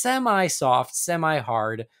a semi-soft,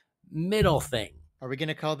 semi-hard middle thing. Are we going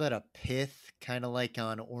to call that a pith? Kind of like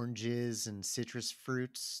on oranges and citrus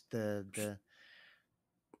fruits? The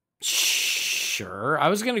Sure. I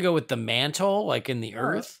was going to go with the mantle, like in the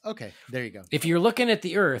earth. Okay, there you go. If you're looking at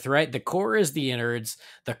the earth, right, the core is the innards,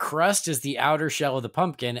 the crust is the outer shell of the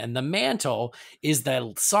pumpkin, and the mantle is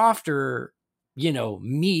the softer,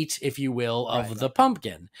 meat, if you will, of the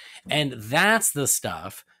pumpkin. And that's the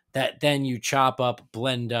stuff that then you chop up,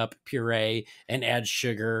 blend up, puree, and add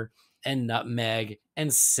sugar and nutmeg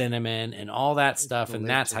and cinnamon and all that stuff. And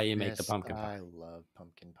that's how you make the pumpkin pie. I love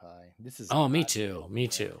pumpkin pie. This is me too. Me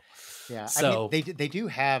too. Yeah. So I mean, they do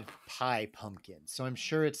have pie pumpkin, so I'm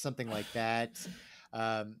sure it's something like that.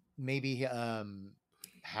 Maybe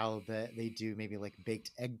how they do maybe like baked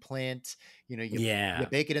eggplant. You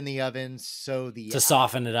bake it in the oven to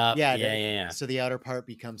soften it up. Yeah. So the outer part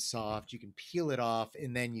becomes soft. You can peel it off,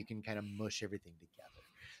 and then you can kind of mush everything together.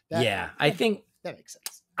 I think that makes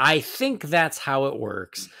sense. I think that's how it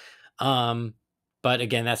works. But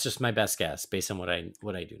again, that's just my best guess based on what I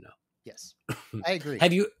do know. Yes, I agree.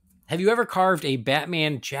 Have you ever carved a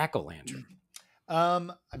Batman jack-o'-lantern?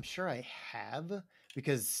 I'm sure I have,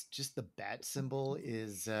 because just the bat symbol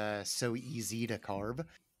is so easy to carve.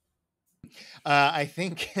 I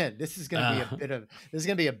think this is going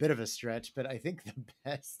to be a bit of a stretch, but I think the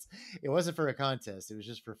best, it wasn't for a contest, it was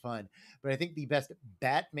just for fun. But I think the best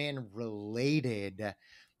Batman related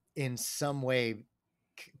in some way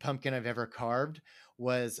pumpkin I've ever carved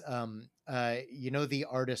was, the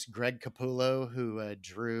artist Greg Capullo, who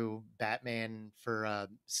drew Batman for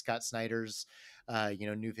Scott Snyder's,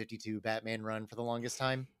 New 52 Batman run for the longest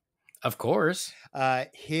time. Of course.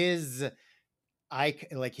 His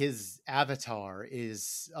avatar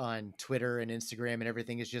is on Twitter and Instagram and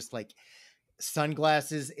everything is just like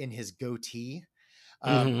sunglasses in his goatee.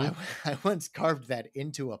 I once carved that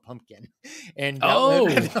into a pumpkin, and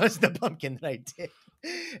that was the pumpkin that I did.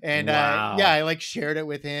 And wow. I like shared it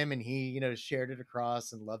with him, and he shared it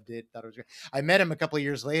across and loved it. Thought it was great. I met him a couple of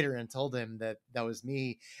years later and told him that was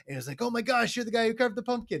me, and he was like, "Oh my gosh, you're the guy who carved the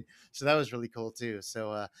pumpkin!" So that was really cool too.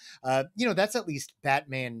 So that's at least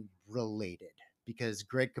Batman related, because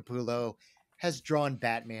Greg Capullo has drawn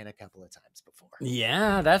Batman a couple of times before.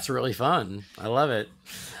 Yeah, that's really fun. I love it.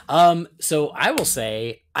 So I will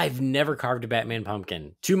say I've never carved a Batman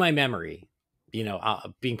pumpkin to my memory,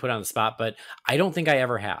 being put on the spot, but I don't think I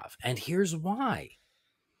ever have. And here's why.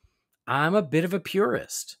 I'm a bit of a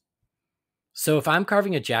purist. So if I'm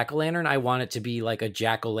carving a jack-o'-lantern, I want it to be like a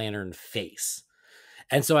jack-o'-lantern face.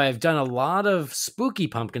 And so I've done a lot of spooky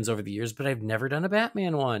pumpkins over the years, but I've never done a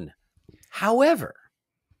Batman one. However,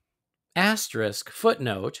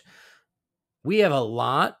 footnote, we have a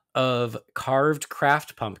lot of carved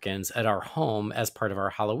craft pumpkins at our home as part of our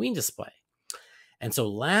Halloween display. And so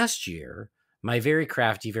last year, my very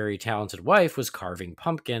crafty, very talented wife was carving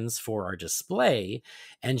pumpkins for our display,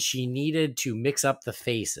 and she needed to mix up the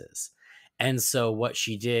faces. And so what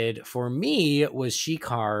she did for me was she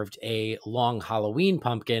carved a long Halloween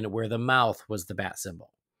pumpkin where the mouth was the bat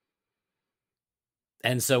symbol.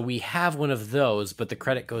 And so we have one of those, but the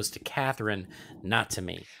credit goes to Catherine, not to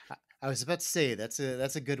me. I was about to say that's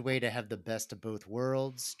a good way to have the best of both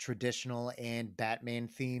worlds, traditional and Batman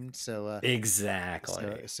themed. So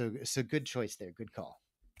exactly. So good choice there. Good call.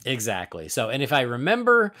 Exactly. So, and if I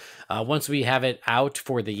remember, once we have it out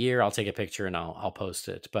for the year, I'll take a picture and I'll post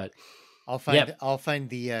it. But I'll find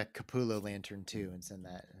the Capullo lantern too and send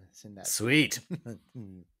that. Sweet.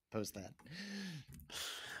 Post that.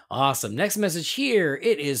 Awesome. Next message here.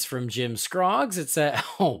 It is from Jim Scroggs. It said,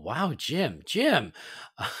 "Oh wow, Jim.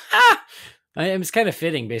 It's kind of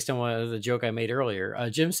fitting based on the joke I made earlier."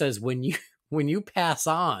 Jim says, "When you pass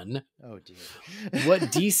on, oh dear, what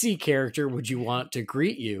DC character would you want to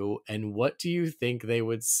greet you, and what do you think they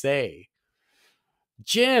would say?"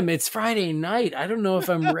 Jim, it's Friday night. I don't know if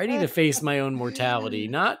I'm ready to face my own mortality.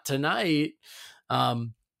 Not tonight.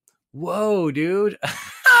 Whoa, dude.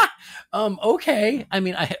 Okay. I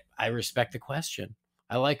mean, I respect the question.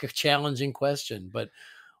 I like a challenging question, but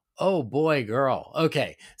oh boy, girl.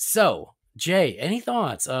 Okay. So Jay, any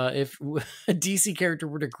thoughts? If a DC character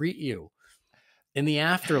were to greet you in the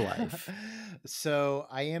afterlife? So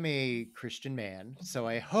I am a Christian man, so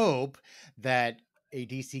I hope that a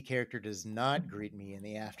DC character does not greet me in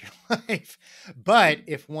the afterlife. But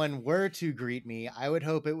if one were to greet me, I would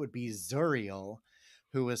hope it would be Zuriel,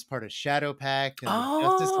 who was part of Shadow Pact and the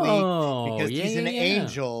Justice League, because he's an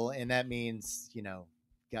angel, and that means,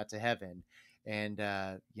 got to heaven. And,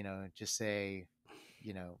 just say,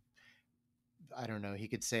 I don't know, he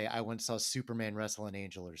could say, "I once saw Superman wrestle an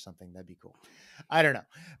angel," or something. That'd be cool. I don't know.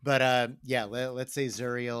 But let's say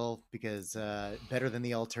Zuriel, because better than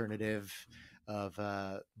the alternative of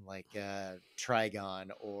Trigon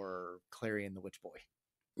or Clarion the Witch Boy.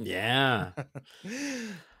 Yeah.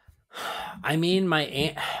 I mean, my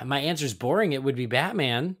answer's boring. It would be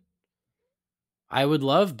Batman. I would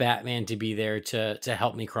love Batman to be there to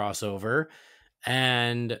help me cross over.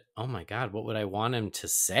 And oh my God, what would I want him to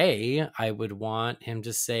say? I would want him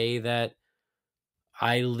to say that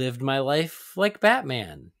I lived my life like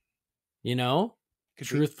Batman,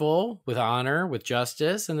 truthful, with honor, with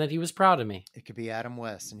justice, and that he was proud of me. It could be Adam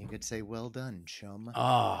West, and he could say, "Well done, chum."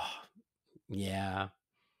 Oh, yeah.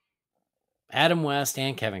 Adam West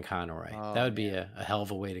and Kevin Conroy. That would be a hell of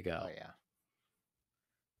a way to go. Oh, yeah.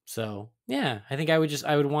 So, yeah, I think I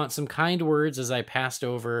would want some kind words as I passed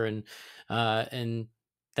over, and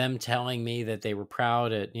them telling me that they were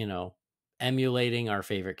proud at, emulating our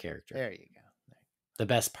favorite character. There you go. The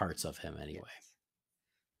best parts of him, anyway.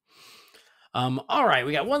 Yes. All right,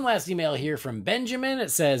 we got one last email here from Benjamin.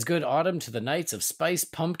 It says, "Good autumn to the Knights of Spice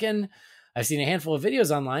Pumpkin. I've seen a handful of videos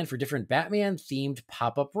online for different Batman-themed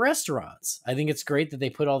pop-up restaurants. I think it's great that they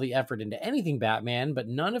put all the effort into anything Batman, but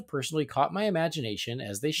none have personally caught my imagination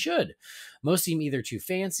as they should. Most seem either too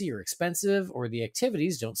fancy or expensive, or the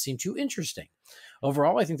activities don't seem too interesting.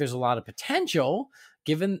 Overall, I think there's a lot of potential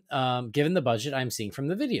given the budget I'm seeing from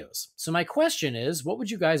the videos. So my question is, what would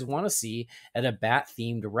you guys want to see at a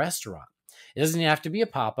Bat-themed restaurant? It doesn't have to be a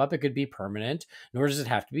pop-up. It could be permanent, nor does it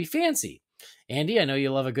have to be fancy. Andy, I know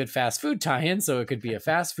you love a good fast food tie-in, so it could be a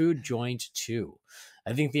fast food joint too.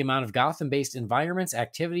 I think the amount of Gotham-based environments,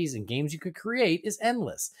 activities, and games you could create is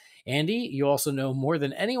endless. Andy, you also know more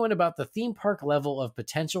than anyone about the theme park level of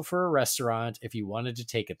potential for a restaurant if you wanted to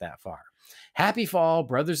take it that far. Happy fall,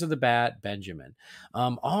 Brothers of the Bat, Benjamin.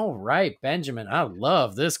 All right, Benjamin, I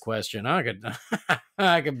love this question. I could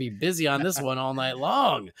I could be busy on this one all night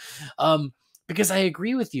long. Because I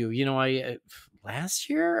agree with you. You know, last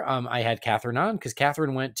year I had Catherine on because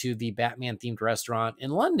Catherine went to the Batman themed restaurant in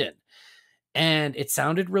London. And it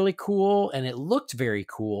sounded really cool and it looked very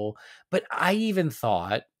cool. But I even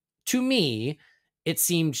thought, to me, it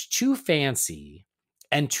seemed too fancy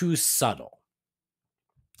and too subtle.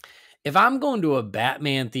 If I'm going to a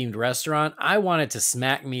Batman themed restaurant, I want it to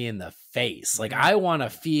smack me in the face. Like, I want to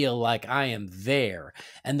feel like I am there.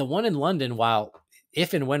 And the one in London, while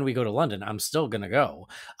if and when we go to London, I'm still going to go.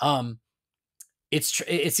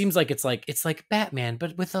 It seems like it's like Batman,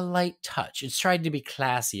 but with a light touch. It's tried to be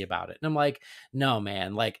classy about it. And I'm like, no,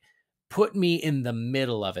 man, like put me in the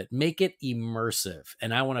middle of it, make it immersive.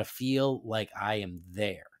 And I want to feel like I am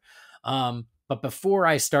there. But before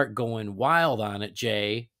I start going wild on it,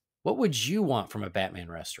 Jay, what would you want from a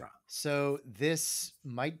Batman restaurant? So this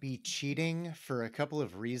might be cheating for a couple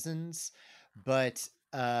of reasons, but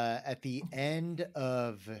at the end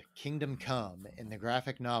of Kingdom Come in the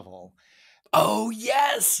graphic novel, oh,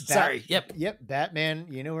 yes. Sorry. Yep. Batman.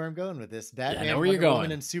 You know where I'm going with this. Batman, I know where you're Wonder Woman,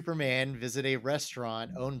 going. and Superman visit a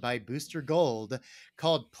restaurant owned by Booster Gold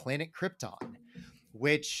called Planet Krypton,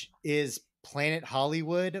 which is Planet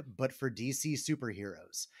Hollywood, but for DC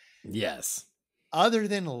superheroes. Yes. Other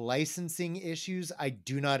than licensing issues, I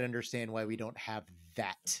do not understand why we don't have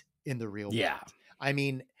that in the real world. I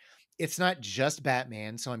mean, it's not just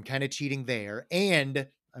Batman, so I'm kind of cheating there. And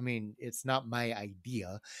I mean, it's not my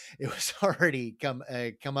idea. It was already come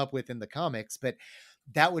up with in the comics, but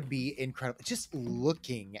that would be incredible. Just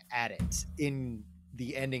looking at it in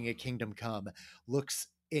the ending of Kingdom Come looks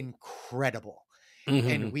incredible.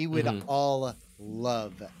 And we would all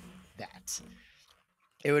love that.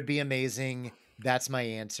 It would be amazing. That's my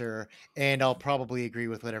answer. And I'll probably agree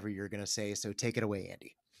with whatever you're going to say. So take it away,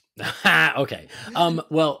 Andy. Okay.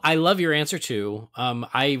 Well, I love your answer too.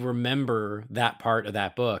 I remember that part of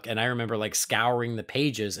that book, and I remember like scouring the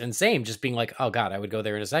pages and just being like, oh God, I would go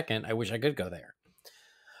there in a second. I wish I could go there.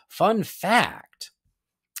 Fun fact.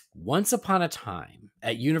 Once upon a time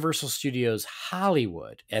at Universal Studios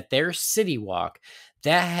Hollywood at their City Walk,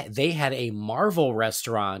 that they had a Marvel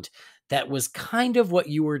restaurant that was kind of what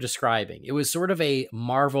you were describing. It was sort of a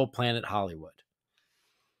Marvel Planet Hollywood.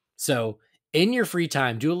 So in your free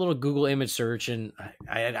time, do a little Google image search, and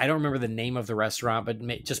I don't remember the name of the restaurant, but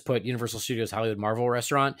just put Universal Studios Hollywood Marvel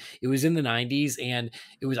Restaurant. It was in the 90s, and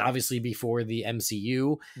it was obviously before the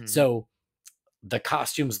MCU. So the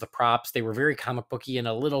costumes, the props, they were very comic booky and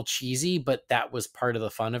a little cheesy, but that was part of the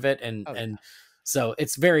fun of it. And so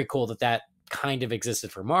it's very cool that kind of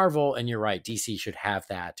existed for Marvel. And you're right, DC should have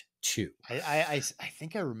that too. I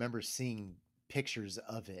think I remember seeing pictures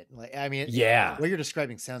of it. Like, I mean, yeah, what you're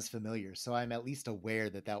describing sounds familiar, so I'm at least aware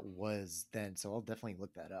that was then. So I'll definitely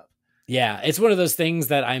look that up. Yeah, it's one of those things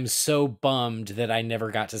that I'm so bummed that I never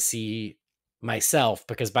got to see myself,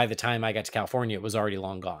 because by the time I got to California, it was already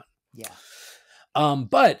long gone. Yeah.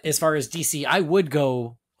 But as far as DC, I would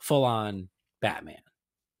go full on Batman.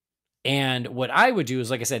 And what I would do is,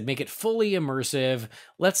 like I said, make it fully immersive.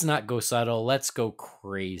 Let's not go subtle. Let's go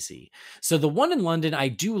crazy. So the one in London, I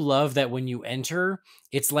do love that when you enter,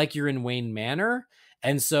 it's like you're in Wayne Manor.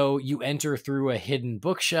 And so you enter through a hidden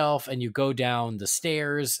bookshelf and you go down the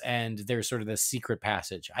stairs and there's sort of this secret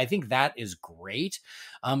passage. I think that is great.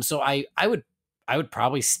 So I would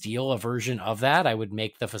probably steal a version of that. I would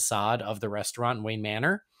make the facade of the restaurant in Wayne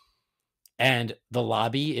Manor, and the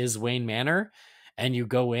lobby is Wayne Manor. And you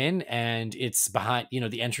go in and it's behind,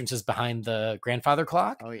 the entrance is behind the grandfather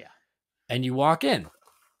clock. Oh, yeah. And you walk in.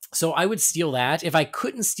 So I would steal that. If I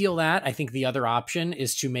couldn't steal that, I think the other option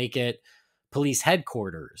is to make it police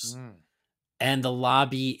headquarters. And the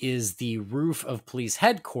lobby is the roof of police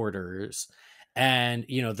headquarters. And,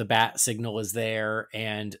 the bat signal is there.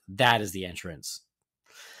 And that is the entrance.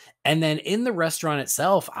 And then in the restaurant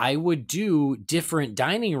itself, I would do different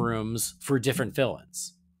dining rooms for different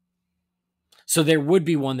villains. So there would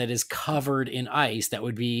be one that is covered in ice. That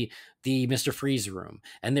would be the Mr. Freeze room.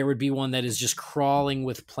 And there would be one that is just crawling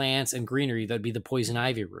with plants and greenery. That would be the Poison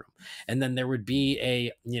Ivy room. And then there would be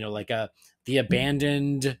the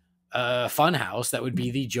abandoned fun house. That would be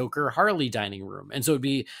the Joker Harley dining room. And so it'd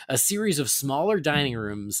be a series of smaller dining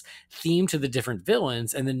rooms themed to the different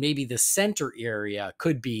villains. And then maybe the center area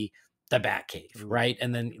could be the Batcave, right?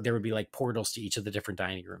 And then there would be like portals to each of the different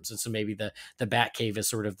dining rooms. And so maybe the Batcave is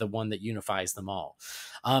sort of the one that unifies them all.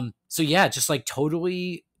 So yeah, just like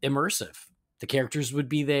totally immersive. The characters would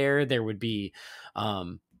be there. There would be,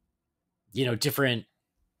 different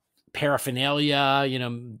paraphernalia,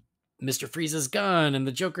 Mr. Freeze's gun and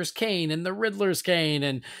the Joker's cane and the Riddler's cane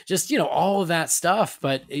and just, all of that stuff.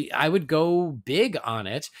 But I would go big on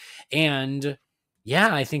it. And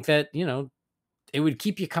yeah, I think that, it would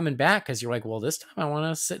keep you coming back because you're like, well, this time I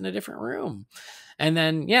want to sit in a different room. And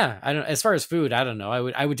then, yeah, as far as food, I don't know.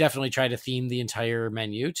 I would definitely try to theme the entire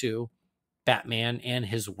menu to Batman and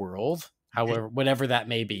his world, however, whatever that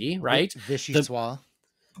may be, right? Vichyssoise.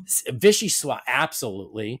 Vichyssoise,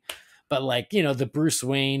 absolutely. But like, the Bruce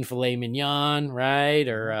Wayne filet mignon, right?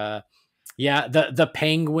 Or the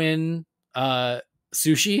penguin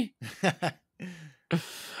sushi.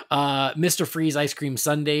 Mr. Freeze ice cream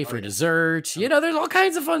sundae for dessert. There's all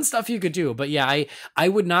kinds of fun stuff you could do. But yeah, I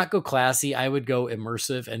would not go classy. I would go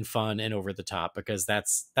immersive and fun and over the top because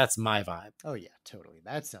that's my vibe. Oh yeah, totally.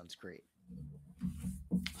 That sounds great.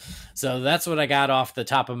 So that's what I got off the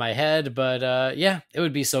top of my head. But yeah, it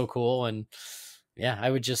would be so cool. And yeah,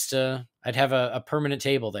 I would just I'd have a permanent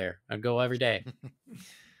table there. I'd go every day.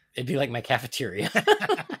 It'd be like my cafeteria.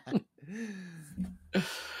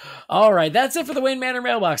 All right, that's it for the Wayne Manor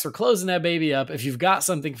mailbox. We're closing that baby up. If you've got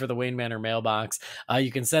something for the Wayne Manor mailbox,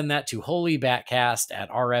 you can send that to Holy BatCast at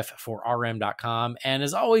rf4rm.com. And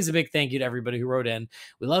as always, a big thank you to everybody who wrote in.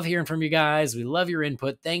 We love hearing from you guys. We love your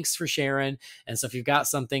input. Thanks for sharing. And so if you've got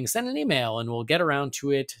something, send an email and we'll get around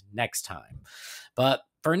to it next time. But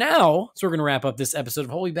for now, so we're going to wrap up this episode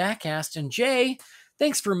of Holy BatCast. And Jay,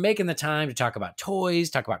 thanks for making the time to talk about toys,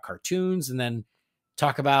 talk about cartoons, and then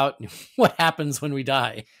talk about what happens when we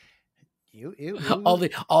die. All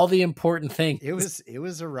the important things. It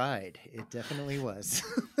was a ride. It definitely was.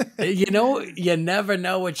 You never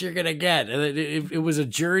know what you're gonna get. It was a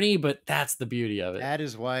journey, but that's the beauty of it. That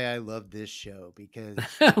is why I love this show because.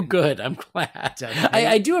 Oh, good. I'm glad.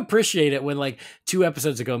 I do appreciate it when like 2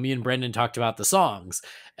 episodes ago, me and Brendan talked about the songs,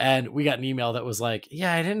 and we got an email that was like,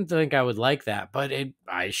 "Yeah, I didn't think I would like that, but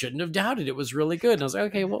I shouldn't have doubted it was really good." And I was like,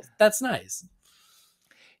 "Okay, well, that's nice."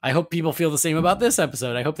 I hope people feel the same about this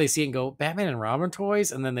episode. I hope they see it and go, Batman and Robin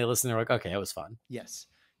toys, and then they listen and they're like, okay, it was fun. Yes.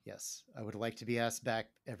 I would like to be asked back,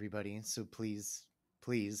 everybody. So please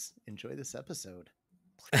enjoy this episode.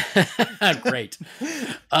 Great.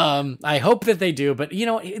 I hope that they do, but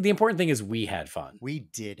the important thing is we had fun. We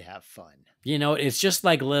did have fun. It's just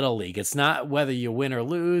like Little League. It's not whether you win or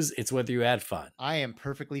lose. It's whether you had fun. I am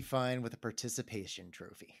perfectly fine with a participation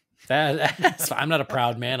trophy. I'm not a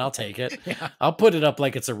proud man. I'll take it. Yeah. I'll put it up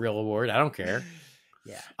like it's a real award. I don't care.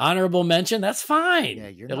 Yeah. Honorable mention. That's fine.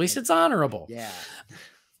 Yeah, at least it's honorable. Yeah.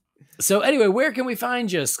 So anyway, where can we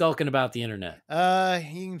find you skulking about the internet?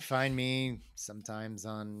 You can find me sometimes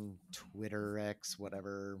on Twitter, X,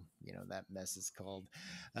 whatever, that mess is called,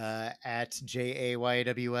 at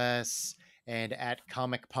JAYWS and at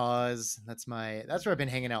Comic Pause. That's where I've been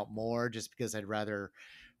hanging out more just because I'd rather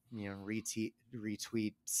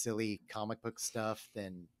retweet silly comic book stuff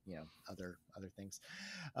than other things.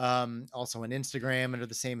 Also on Instagram under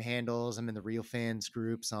the same handles. I'm in the Real Fans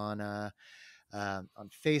groups on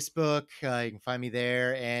Facebook. You can find me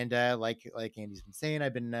there, and like Andy's been saying,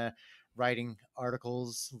 I've been writing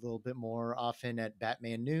articles a little bit more often at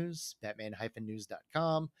Batman News,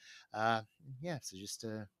 batman-news.com. So just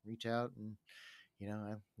reach out, and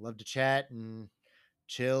I love to chat and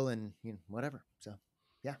chill and whatever. So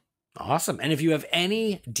yeah. Awesome. And if you have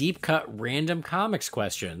any deep cut random comics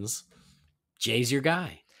questions, Jay's your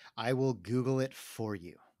guy. I will Google it for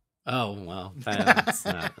you. Oh, well, that's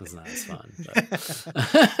not as fun.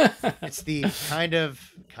 But. It's the kind of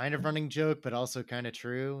running joke, but also kind of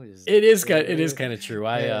true. It is kind of true.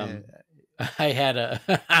 I had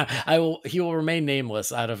he will remain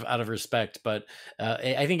nameless out of respect, but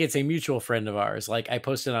I think it's a mutual friend of ours. Like I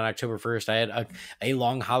posted on October 1st, I had a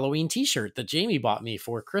long Halloween t-shirt that Jamie bought me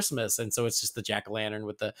for Christmas. And so it's just the jack-o'-lantern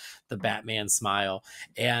with the Batman smile.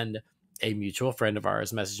 And a mutual friend of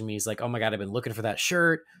ours messaged me. He's like, oh my God, I've been looking for that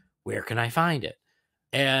shirt. Where can I find it?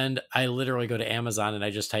 And I literally go to Amazon and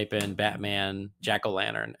I just type in Batman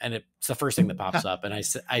jack-o'-lantern, and it's the first thing that pops up. And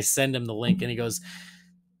I send him the link, and he goes,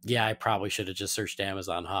 yeah, I probably should have just searched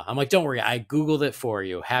Amazon, huh? I'm like, don't worry. I Googled it for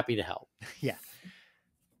you. Happy to help. Yeah.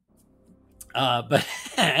 But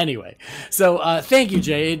anyway, so thank you,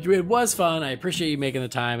 Jay. It was fun. I appreciate you making the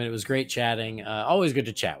time, and it was great chatting. Always good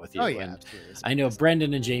to chat with you. Oh, yeah, and absolutely. I know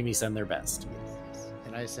Brendan and Jamie send their best. Yes.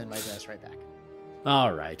 And I send my best right back.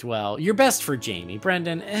 All right. Well, your best for Jamie.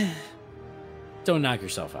 Brendan, don't knock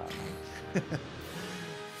yourself out.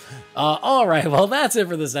 All right, well, that's it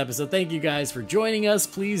for this episode. Thank you guys for joining us.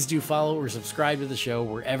 Please do follow or subscribe to the show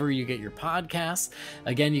wherever you get your podcasts.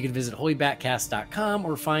 Again, you can visit holybatcast.com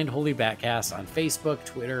or find Holy BatCast on Facebook,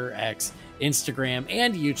 Twitter, X, Instagram,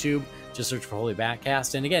 and YouTube. Just search for Holy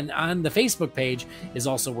BatCast. And again, on the Facebook page is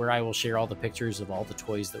also where I will share all the pictures of all the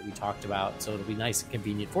toys that we talked about. So it'll be nice and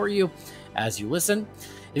convenient for you as you listen.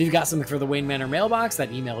 If you've got something for the Wayne Manor mailbox,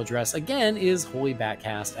 that email address again is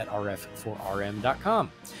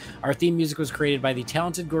holybatcast@rf4rm.com. Our theme music was created by the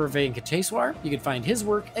talented Gourvet Nkateswar. You can find his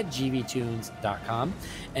work at gvtunes.com.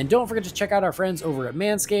 And don't forget to check out our friends over at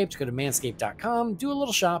Manscaped. Go to manscaped.com, do a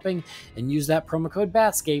little shopping, and use that promo code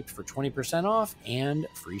BATSCAPE for 20% off and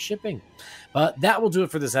free shipping. But that will do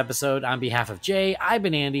it for this episode. On behalf of Jay, I've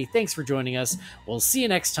been Andy. Thanks for joining us. We'll see you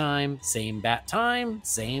next time. Same bat time,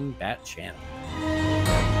 same bat channel.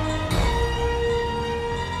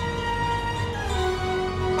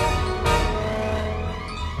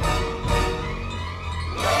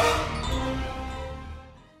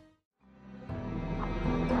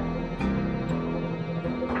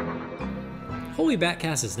 Holy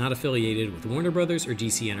BatCast is not affiliated with Warner Brothers or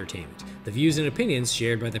DC Entertainment. The views and opinions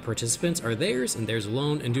shared by the participants are theirs and theirs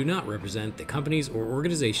alone and do not represent the companies or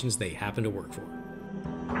organizations they happen to work for.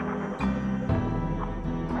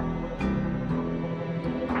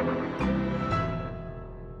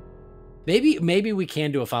 Maybe we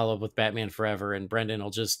can do a follow-up with Batman Forever and Brendan will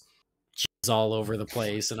just cheese all over the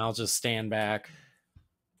place and I'll just stand back.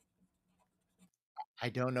 I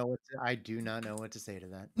do not know what to say to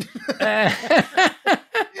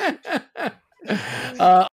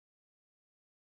that.